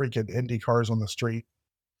they're freaking Indy cars on the street.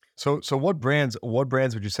 So what brands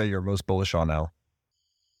would you say you're most bullish on now?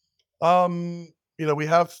 We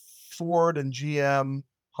have Ford and GM,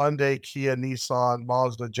 Hyundai, Kia, Nissan,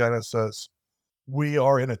 Mazda, Genesis. We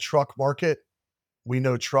are in a truck market. We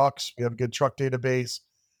know trucks. We have a good truck database.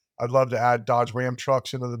 I'd love to add Dodge Ram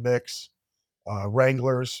trucks into the mix,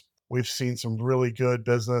 Wranglers. We've seen some really good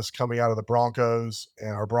business coming out of the Broncos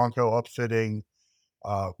and our Bronco upfitting.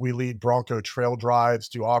 We lead Bronco trail drives,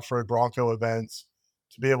 do off-road Bronco events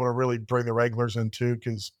to be able to really bring the Wranglers in too,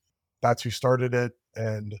 because that's who started it,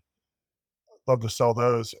 and love to sell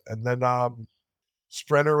those. And then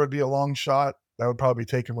Sprinter would be a long shot. That would probably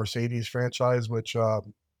take a Mercedes franchise, which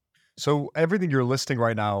So everything you're listing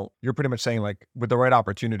right now, you're pretty much saying like with the right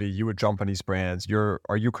opportunity, you would jump on these brands.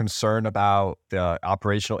 Are you concerned about the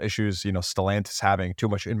operational issues, Stellantis having too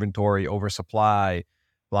much inventory, oversupply,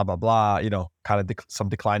 blah, blah, blah, kind of some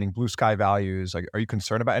declining blue sky values. Are you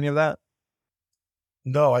concerned about any of that?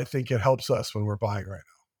 no, I think it helps us when we're buying right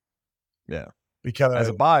now Yeah. As because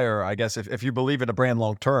a buyer, I guess if you believe in a brand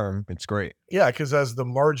long term, it's great. because as the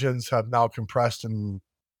margins have now compressed and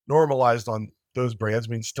normalized on those brands,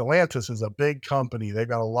 I mean, Stellantis is a big company. They've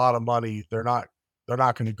got a lot of money. They're not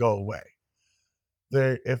going to go away.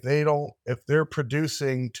 If they're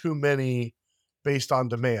producing too many based on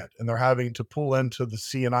demand and they're having to pull into the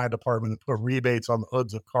C&I department and put rebates on the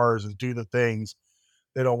hoods of cars and do the things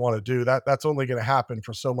they don't want to do, that's only going to happen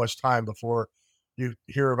for so much time before you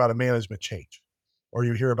hear about a management change or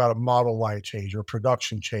you hear about a model line change or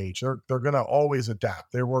production change. They're going to always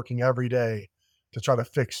adapt. They're working every day to try to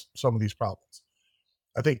fix some of these problems.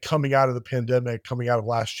 I think coming out of the pandemic, coming out of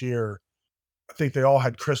last year, I think they all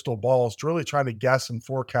had crystal balls to really trying to guess and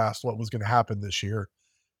forecast what was going to happen this year.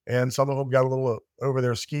 And some of them got a little over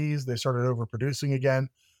their skis. They started overproducing again.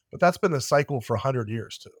 But that's been the cycle for 100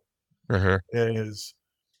 years too. Mm-hmm. Is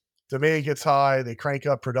demand gets high, they crank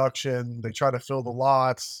up production, they try to fill the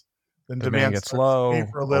lots, then Demand demand gets starts to pay low,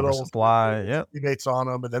 for a little, so they put oversupply. Yep. rebates on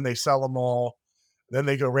them, and then they sell them all. Then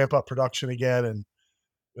they go ramp up production again, and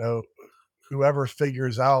you know whoever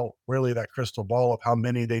figures out really that crystal ball of how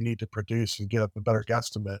many they need to produce and get up a better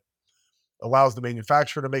guesstimate allows the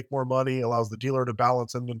manufacturer to make more money, allows the dealer to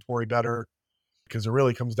balance inventory better because it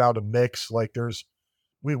really comes down to mix. Like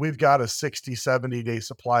we've got a 60, 70-day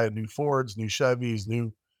supply of new Fords, new Chevys,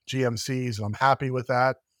 new GMCs, and I'm happy with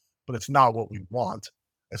that, but it's not what we want.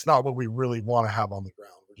 It's not what we really want to have on the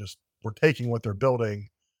ground. We're taking what they're building,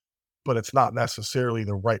 but it's not necessarily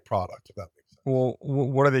the right product, if that makes sense. Well,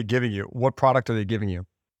 what are they giving you? What product are they giving you?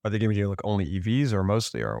 Are they giving you like only EVs or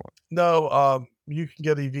mostly or what? No, you can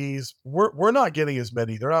get EVs. We're not getting as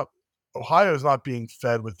many. They're not. Ohio's not being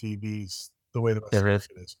fed with EVs the way the rest of the There is.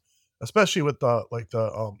 market is, especially with the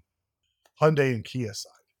Hyundai and Kia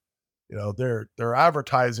side. They're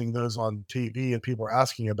advertising those on TV and people are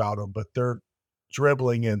asking about them, but they're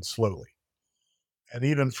dribbling in slowly. And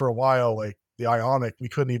even for a while, like the Ioniq, we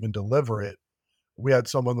couldn't even deliver it. We had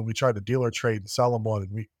someone that we tried to dealer trade and sell them on,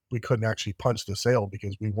 and we couldn't actually punch the sale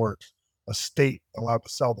because we weren't a state allowed to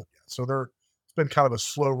sell them yet. So it's been kind of a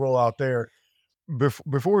slow rollout there.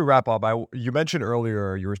 Before we wrap up, you mentioned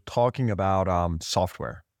earlier you were talking about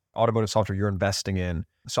software, automotive software you're investing in.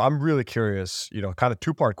 So I'm really curious, kind of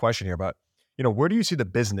two-part question here, but where do you see the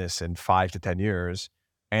business in 5 to 10 years?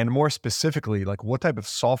 And more specifically, like what type of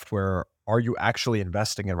software are you actually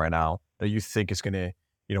investing in right now that you think is going to,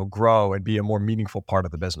 grow and be a more meaningful part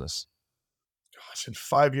of the business? Gosh, in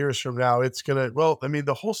 5 years from now, it's gonna. Well, I mean,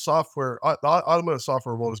 the whole the automotive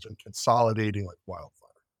software world has been consolidating like wildfire.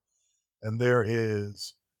 And there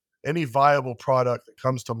is any viable product that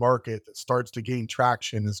comes to market that starts to gain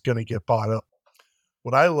traction is going to get bought up.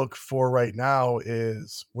 What I look for right now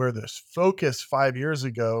is where this focus 5 years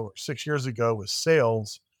ago or 6 years ago was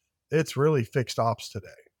sales, it's really fixed ops today.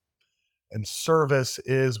 And service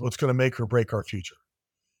is what's going to make or break our future.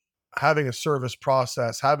 Having a service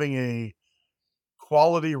process, having a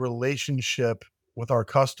quality relationship with our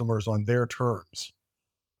customers on their terms,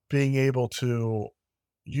 being able to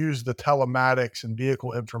use the telematics and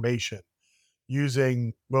vehicle information,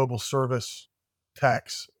 using mobile service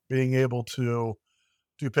techs, being able to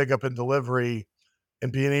do pickup and delivery,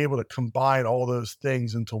 and being able to combine all those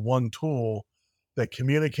things into one tool that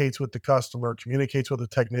communicates with the customer, communicates with the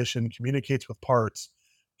technician, communicates with parts,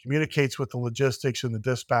 communicates with the logistics and the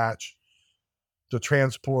dispatch, the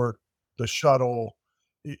transport, the shuttle.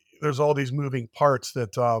 There's all these moving parts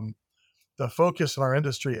that the focus in our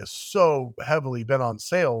industry has so heavily been on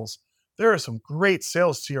sales. There are some great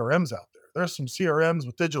sales CRMs out there. There's some CRMs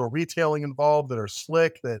with digital retailing involved that are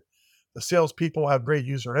slick, that the salespeople have great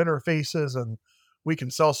user interfaces, and we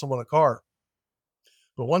can sell someone a car.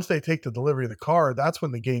 But once they take the delivery of the car, that's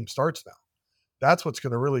when the game starts now. That's what's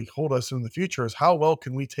going to really hold us in the future, is how well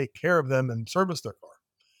can we take care of them and service their car.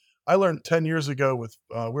 I learned 10 years ago with,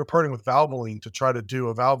 we were partnering with Valvoline to try to do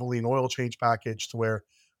a Valvoline oil change package to where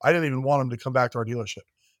I didn't even want them to come back to our dealership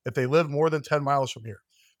if they live more than 10 miles from here,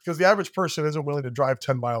 because the average person isn't willing to drive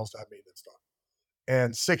 10 miles to have maintenance done.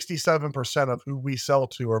 And 67% of who we sell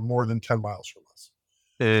to are more than 10 miles from us.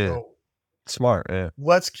 Yeah. So Smart. Yeah.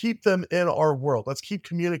 let's keep them in our world. Let's keep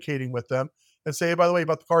communicating with them and say, hey, by the way,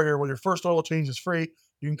 about the car here, well, your first oil change is free.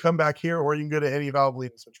 You can come back here, or you can go to any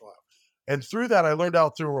Valvoline in Central Ohio. And through that, I learned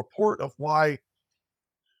out through a report of why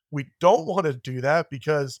we don't want to do that,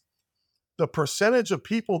 because the percentage of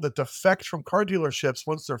people that defect from car dealerships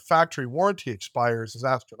once their factory warranty expires is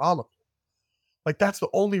astronomical. Like, that's the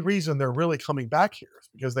only reason they're really coming back here, is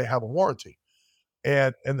because they have a warranty.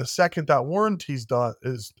 And the second that warranty's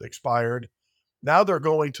is expired, now they're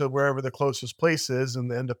going to wherever the closest place is, in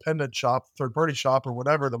the independent shop, third-party shop, or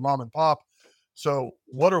whatever, the mom and pop. So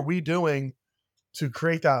what are we doing to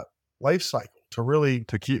create that life cycle, to really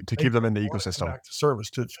To keep them in the ecosystem. back to service,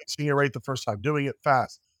 to fixing it right the first time, doing it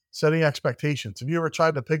fast, setting expectations? Have you ever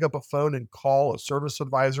tried to pick up a phone and call a service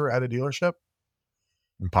advisor at a dealership?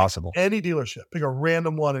 Impossible. Any dealership, pick a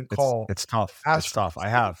random one and call. It's tough. Ask It's tough. for I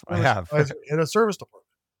have. advisor in a service department.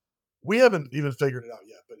 We haven't even figured it out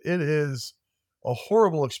yet, but it is a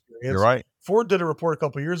horrible experience. You're right. Ford did a report a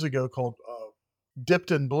couple of years ago called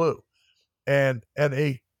 "Dipped in Blue," and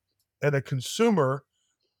a consumer,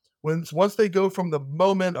 once they go from the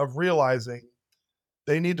moment of realizing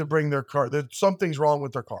they need to bring their car, that something's wrong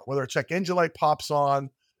with their car, whether a check engine light pops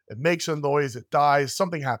on, it makes a noise, it dies,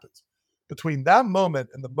 something happens. Between that moment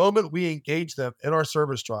and the moment we engage them in our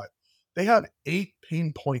service drive, they have 8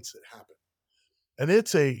 pain points that happen. And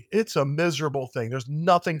it's a miserable thing. There's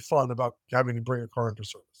nothing fun about having to bring a car into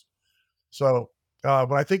service. So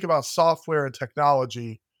when I think about software and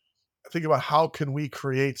technology, I think about how can we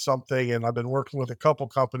create something, and I've been working with a couple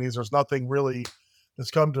companies. There's nothing really that's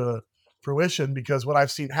come to fruition, because what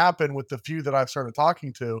I've seen happen with the few that I've started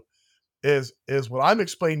talking to is what I'm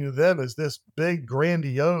explaining to them is this big,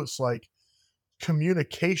 grandiose, like,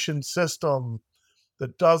 communication system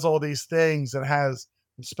that does all these things and has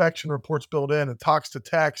inspection reports built in and talks to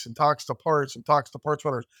techs and talks to parts and talks to parts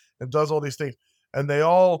runners and does all these things. And they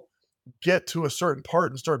all get to a certain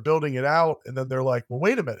part and start building it out. And then they're like, well,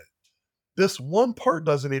 wait a minute. This one part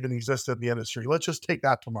doesn't even exist in the industry. Let's just take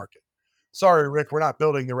that to market. Sorry, Rick, we're not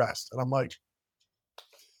building the rest. And I'm like,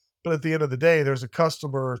 but at the end of the day, there's a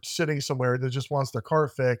customer sitting somewhere that just wants their car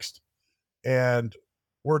fixed, and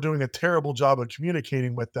we're doing a terrible job of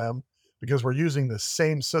communicating with them because we're using the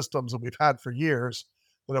same systems that we've had for years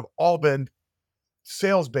that have all been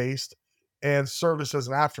sales-based and service as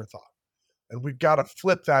an afterthought. And we've got to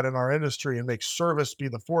flip that in our industry and make service be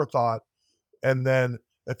the forethought. And then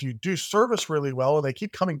if you do service really well and they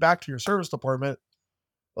keep coming back to your service department,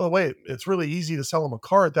 oh, wait, it's really easy to sell them a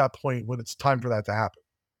car at that point when it's time for that to happen.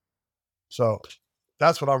 So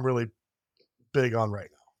that's what I'm really big on right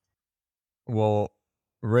now. Well,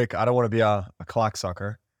 Rick, I don't want to be a clock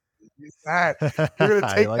sucker. You're going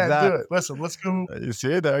to take like that and do it. Listen, let's go. You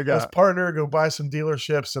see it? There you go. Let's partner, go buy some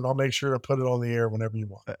dealerships, and I'll make sure to put it on the air whenever you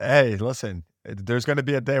want. Hey, listen, there's going to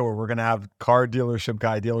be a day where we're going to have car dealership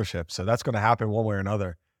guy dealership. So that's going to happen one way or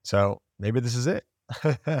another. So maybe this is it.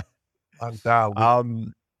 I'm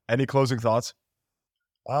down. Any closing thoughts?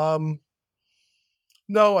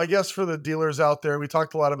 No, I guess for the dealers out there, we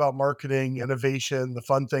talked a lot about marketing, innovation, the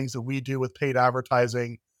fun things that we do with paid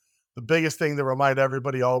advertising. The biggest thing to remind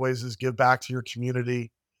everybody always is give back to your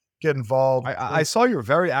community, get involved. I saw you were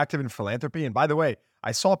very active in philanthropy. And by the way,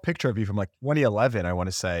 I saw a picture of you from like 2011, I want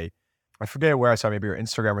to say. I forget where I saw, maybe your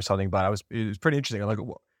Instagram or something, but it was pretty interesting. Like,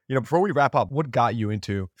 before we wrap up, what got you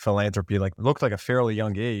into philanthropy? Like, it looked like a fairly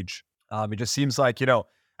young age. It just seems like,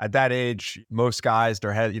 at that age, most guys,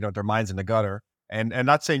 their mind's in the gutter. And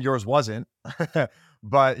not saying yours wasn't,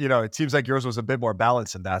 but, it seems like yours was a bit more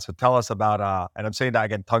balanced than that. So tell us about, and I'm saying that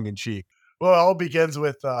again, tongue in cheek. Well, it all begins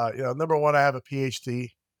with, number one, I have a PhD.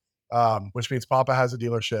 which means Papa has a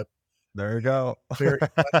dealership. There you go. Very,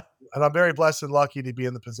 and I'm very blessed and lucky to be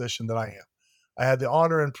in the position that I am. I had the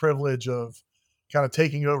honor and privilege of kind of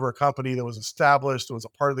taking over a company that was established, that was a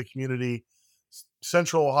part of the community.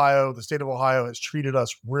 Central Ohio, the state of Ohio, has treated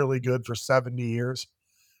us really good for 70 years.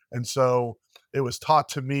 And so it was taught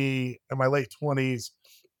to me in my late 20s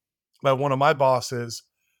by one of my bosses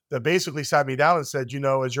that basically sat me down and said,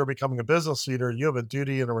 as you're becoming a business leader, you have a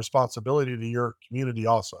duty and a responsibility to your community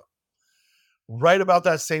also. Right about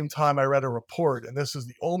that same time, I read a report, and this is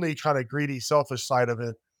the only kind of greedy, selfish side of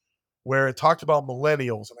it, where it talked about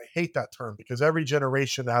millennials. And I hate that term because every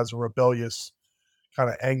generation has a rebellious kind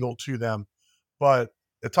of angle to them. But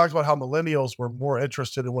it talked about how millennials were more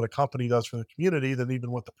interested in what a company does for the community than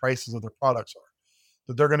even what the prices of their products are.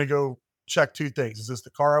 That they're going to go check two things. Is this the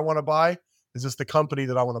car I want to buy? Is this the company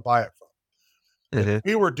that I want to buy it from? And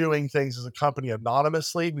we were doing things as a company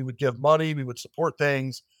anonymously. We would give money, we would support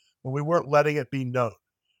things, but we weren't letting it be known.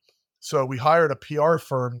 So we hired a PR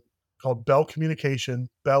firm called Bell Communication.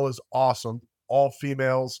 Bell is awesome. All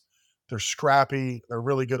females. They're scrappy. They're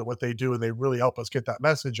really good at what they do, and they really help us get that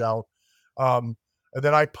message out. And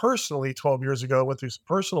then I personally, 12 years ago, went through some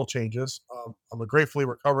personal changes. I'm a gratefully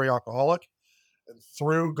recovering alcoholic. And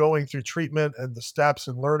through going through treatment and the steps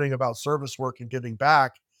and learning about service work and giving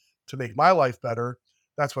back to make my life better,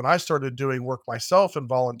 that's when I started doing work myself and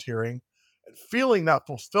volunteering and feeling that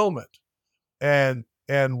fulfillment. And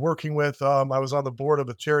working with, I was on the board of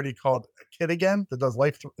a charity called Kid Again that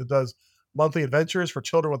does monthly adventures for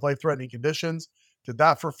children with life-threatening conditions. Did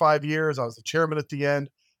that for 5 years. I was the chairman at the end.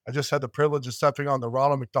 I just had the privilege of stepping on the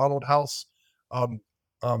Ronald McDonald House of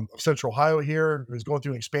Central Ohio here. It was going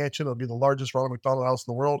through an expansion. It'll be the largest Ronald McDonald House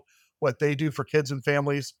in the world, what they do for kids and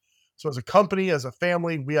families. So as a company, as a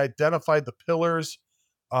family, we identified the pillars,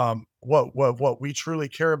 what we truly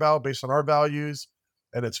care about based on our values,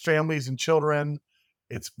 and it's families and children,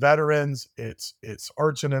 it's veterans, it's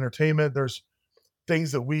arts and entertainment. There's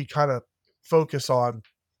things that we kind of focus on.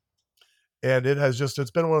 And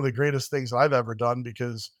it's been one of the greatest things I've ever done,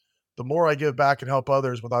 because the more I give back and help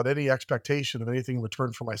others without any expectation of anything in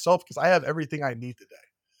return for myself, because I have everything I need today.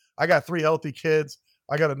 I got 3 healthy kids.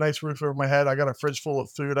 I got a nice roof over my head. I got a fridge full of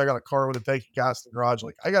food. I got a car with a tank of gas in the garage.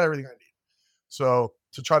 Like, I got everything I need. So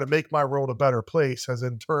to try to make my world a better place has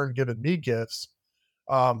in turn given me gifts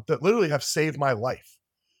that literally have saved my life.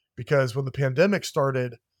 Because when the pandemic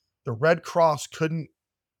started, the Red Cross couldn't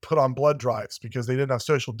put on blood drives because they didn't have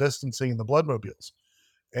social distancing in the blood mobiles.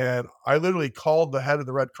 And I literally called the head of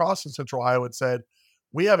the Red Cross in Central Ohio and said,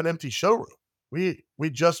 we have an empty showroom. We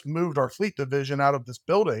just moved our fleet division out of this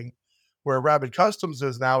building where Rapid Customs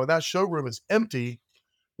is now, and that showroom is empty.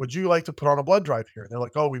 Would you like to put on a blood drive here? And they're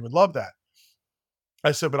like, oh, we would love that.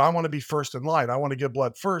 I said, but I want to be first in line. I want to give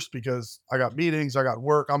blood first because I got meetings, I got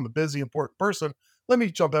work. I'm a busy, important person. Let me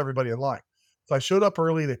jump everybody in line. So I showed up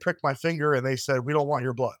early. They pricked my finger and they said, we don't want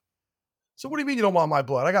your blood. So what do you mean you don't want my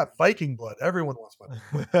blood? I got Viking blood. Everyone wants my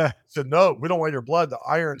blood. I said, no, we don't want your blood. The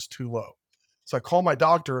iron's too low. So I called my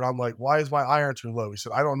doctor and I'm like, why is my iron too low? He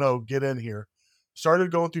said, I don't know. Get in here.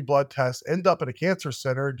 Started going through blood tests, end up at a cancer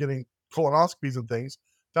center, getting colonoscopies and things.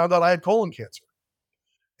 Found out I had colon cancer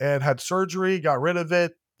and had surgery, got rid of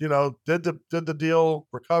it, did the deal,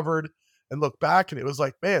 recovered, and looked back. And it was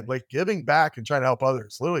like, man, like giving back and trying to help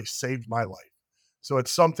others literally saved my life. So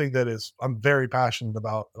it's something that I'm very passionate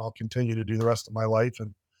about, and I'll continue to do the rest of my life.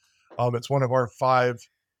 And it's one of our 5.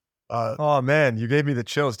 Oh man, you gave me the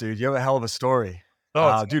chills, dude. You have a hell of a story.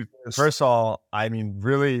 Dude, first of all, I mean,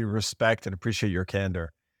 really respect and appreciate your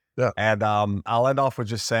candor. Yeah. And I'll end off with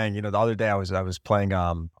just saying, the other day I was playing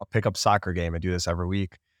a pickup soccer game. I do this every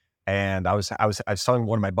week. And I was telling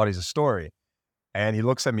one of my buddies a story. And he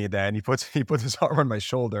looks at me then, he puts his arm on my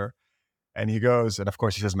shoulder and he goes, and of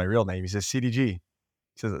course he says my real name. He says, CDG.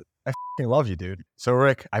 He says, I f***ing love you, dude. So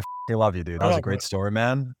Rick, I f***ing love you, dude. That was a great story,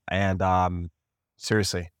 man. And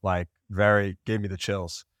seriously, like gave me the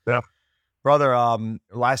chills. Yeah. Brother,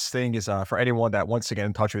 last thing is for anyone that wants to get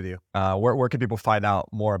in touch with you, where can people find out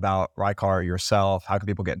more about Ricart, yourself? How can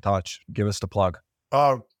people get in touch? Give us the plug.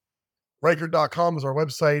 Ricart.com is our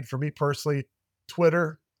website. For me personally,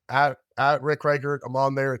 Twitter, at Rick Ricart. I'm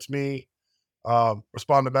on there. It's me.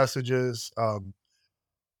 Respond to messages.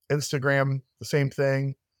 Instagram, the same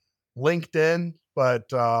thing. LinkedIn, but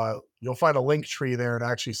you'll find a link tree there and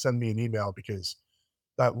actually send me an email, because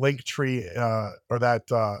that link tree or that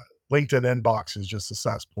LinkedIn inbox is just a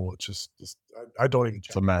cesspool. It's just I don't even check.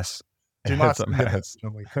 It's a mess. Do not send me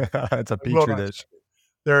that. It's a petri dish.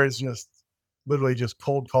 There is just literally just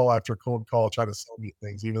cold call after cold call trying to sell me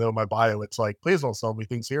things, even though my bio, it's like, please don't sell me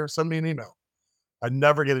things here. Send me an email. I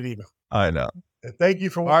never get an email. I know. And thank you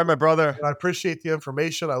for All right, my brother. and I appreciate the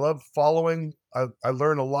information. I love following. I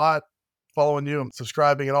learn a lot following you and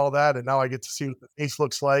subscribing and all that. And now I get to see what the face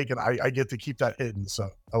looks like, and I get to keep that hidden. So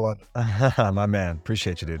I love it. My man.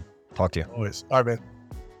 Appreciate you, dude. Talk to you. Always. All right, man.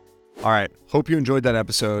 All right. Hope you enjoyed that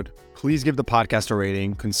episode. Please give the podcast a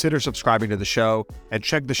rating, consider subscribing to the show, and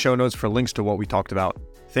check the show notes for links to what we talked about.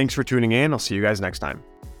 Thanks for tuning in. I'll see you guys next time.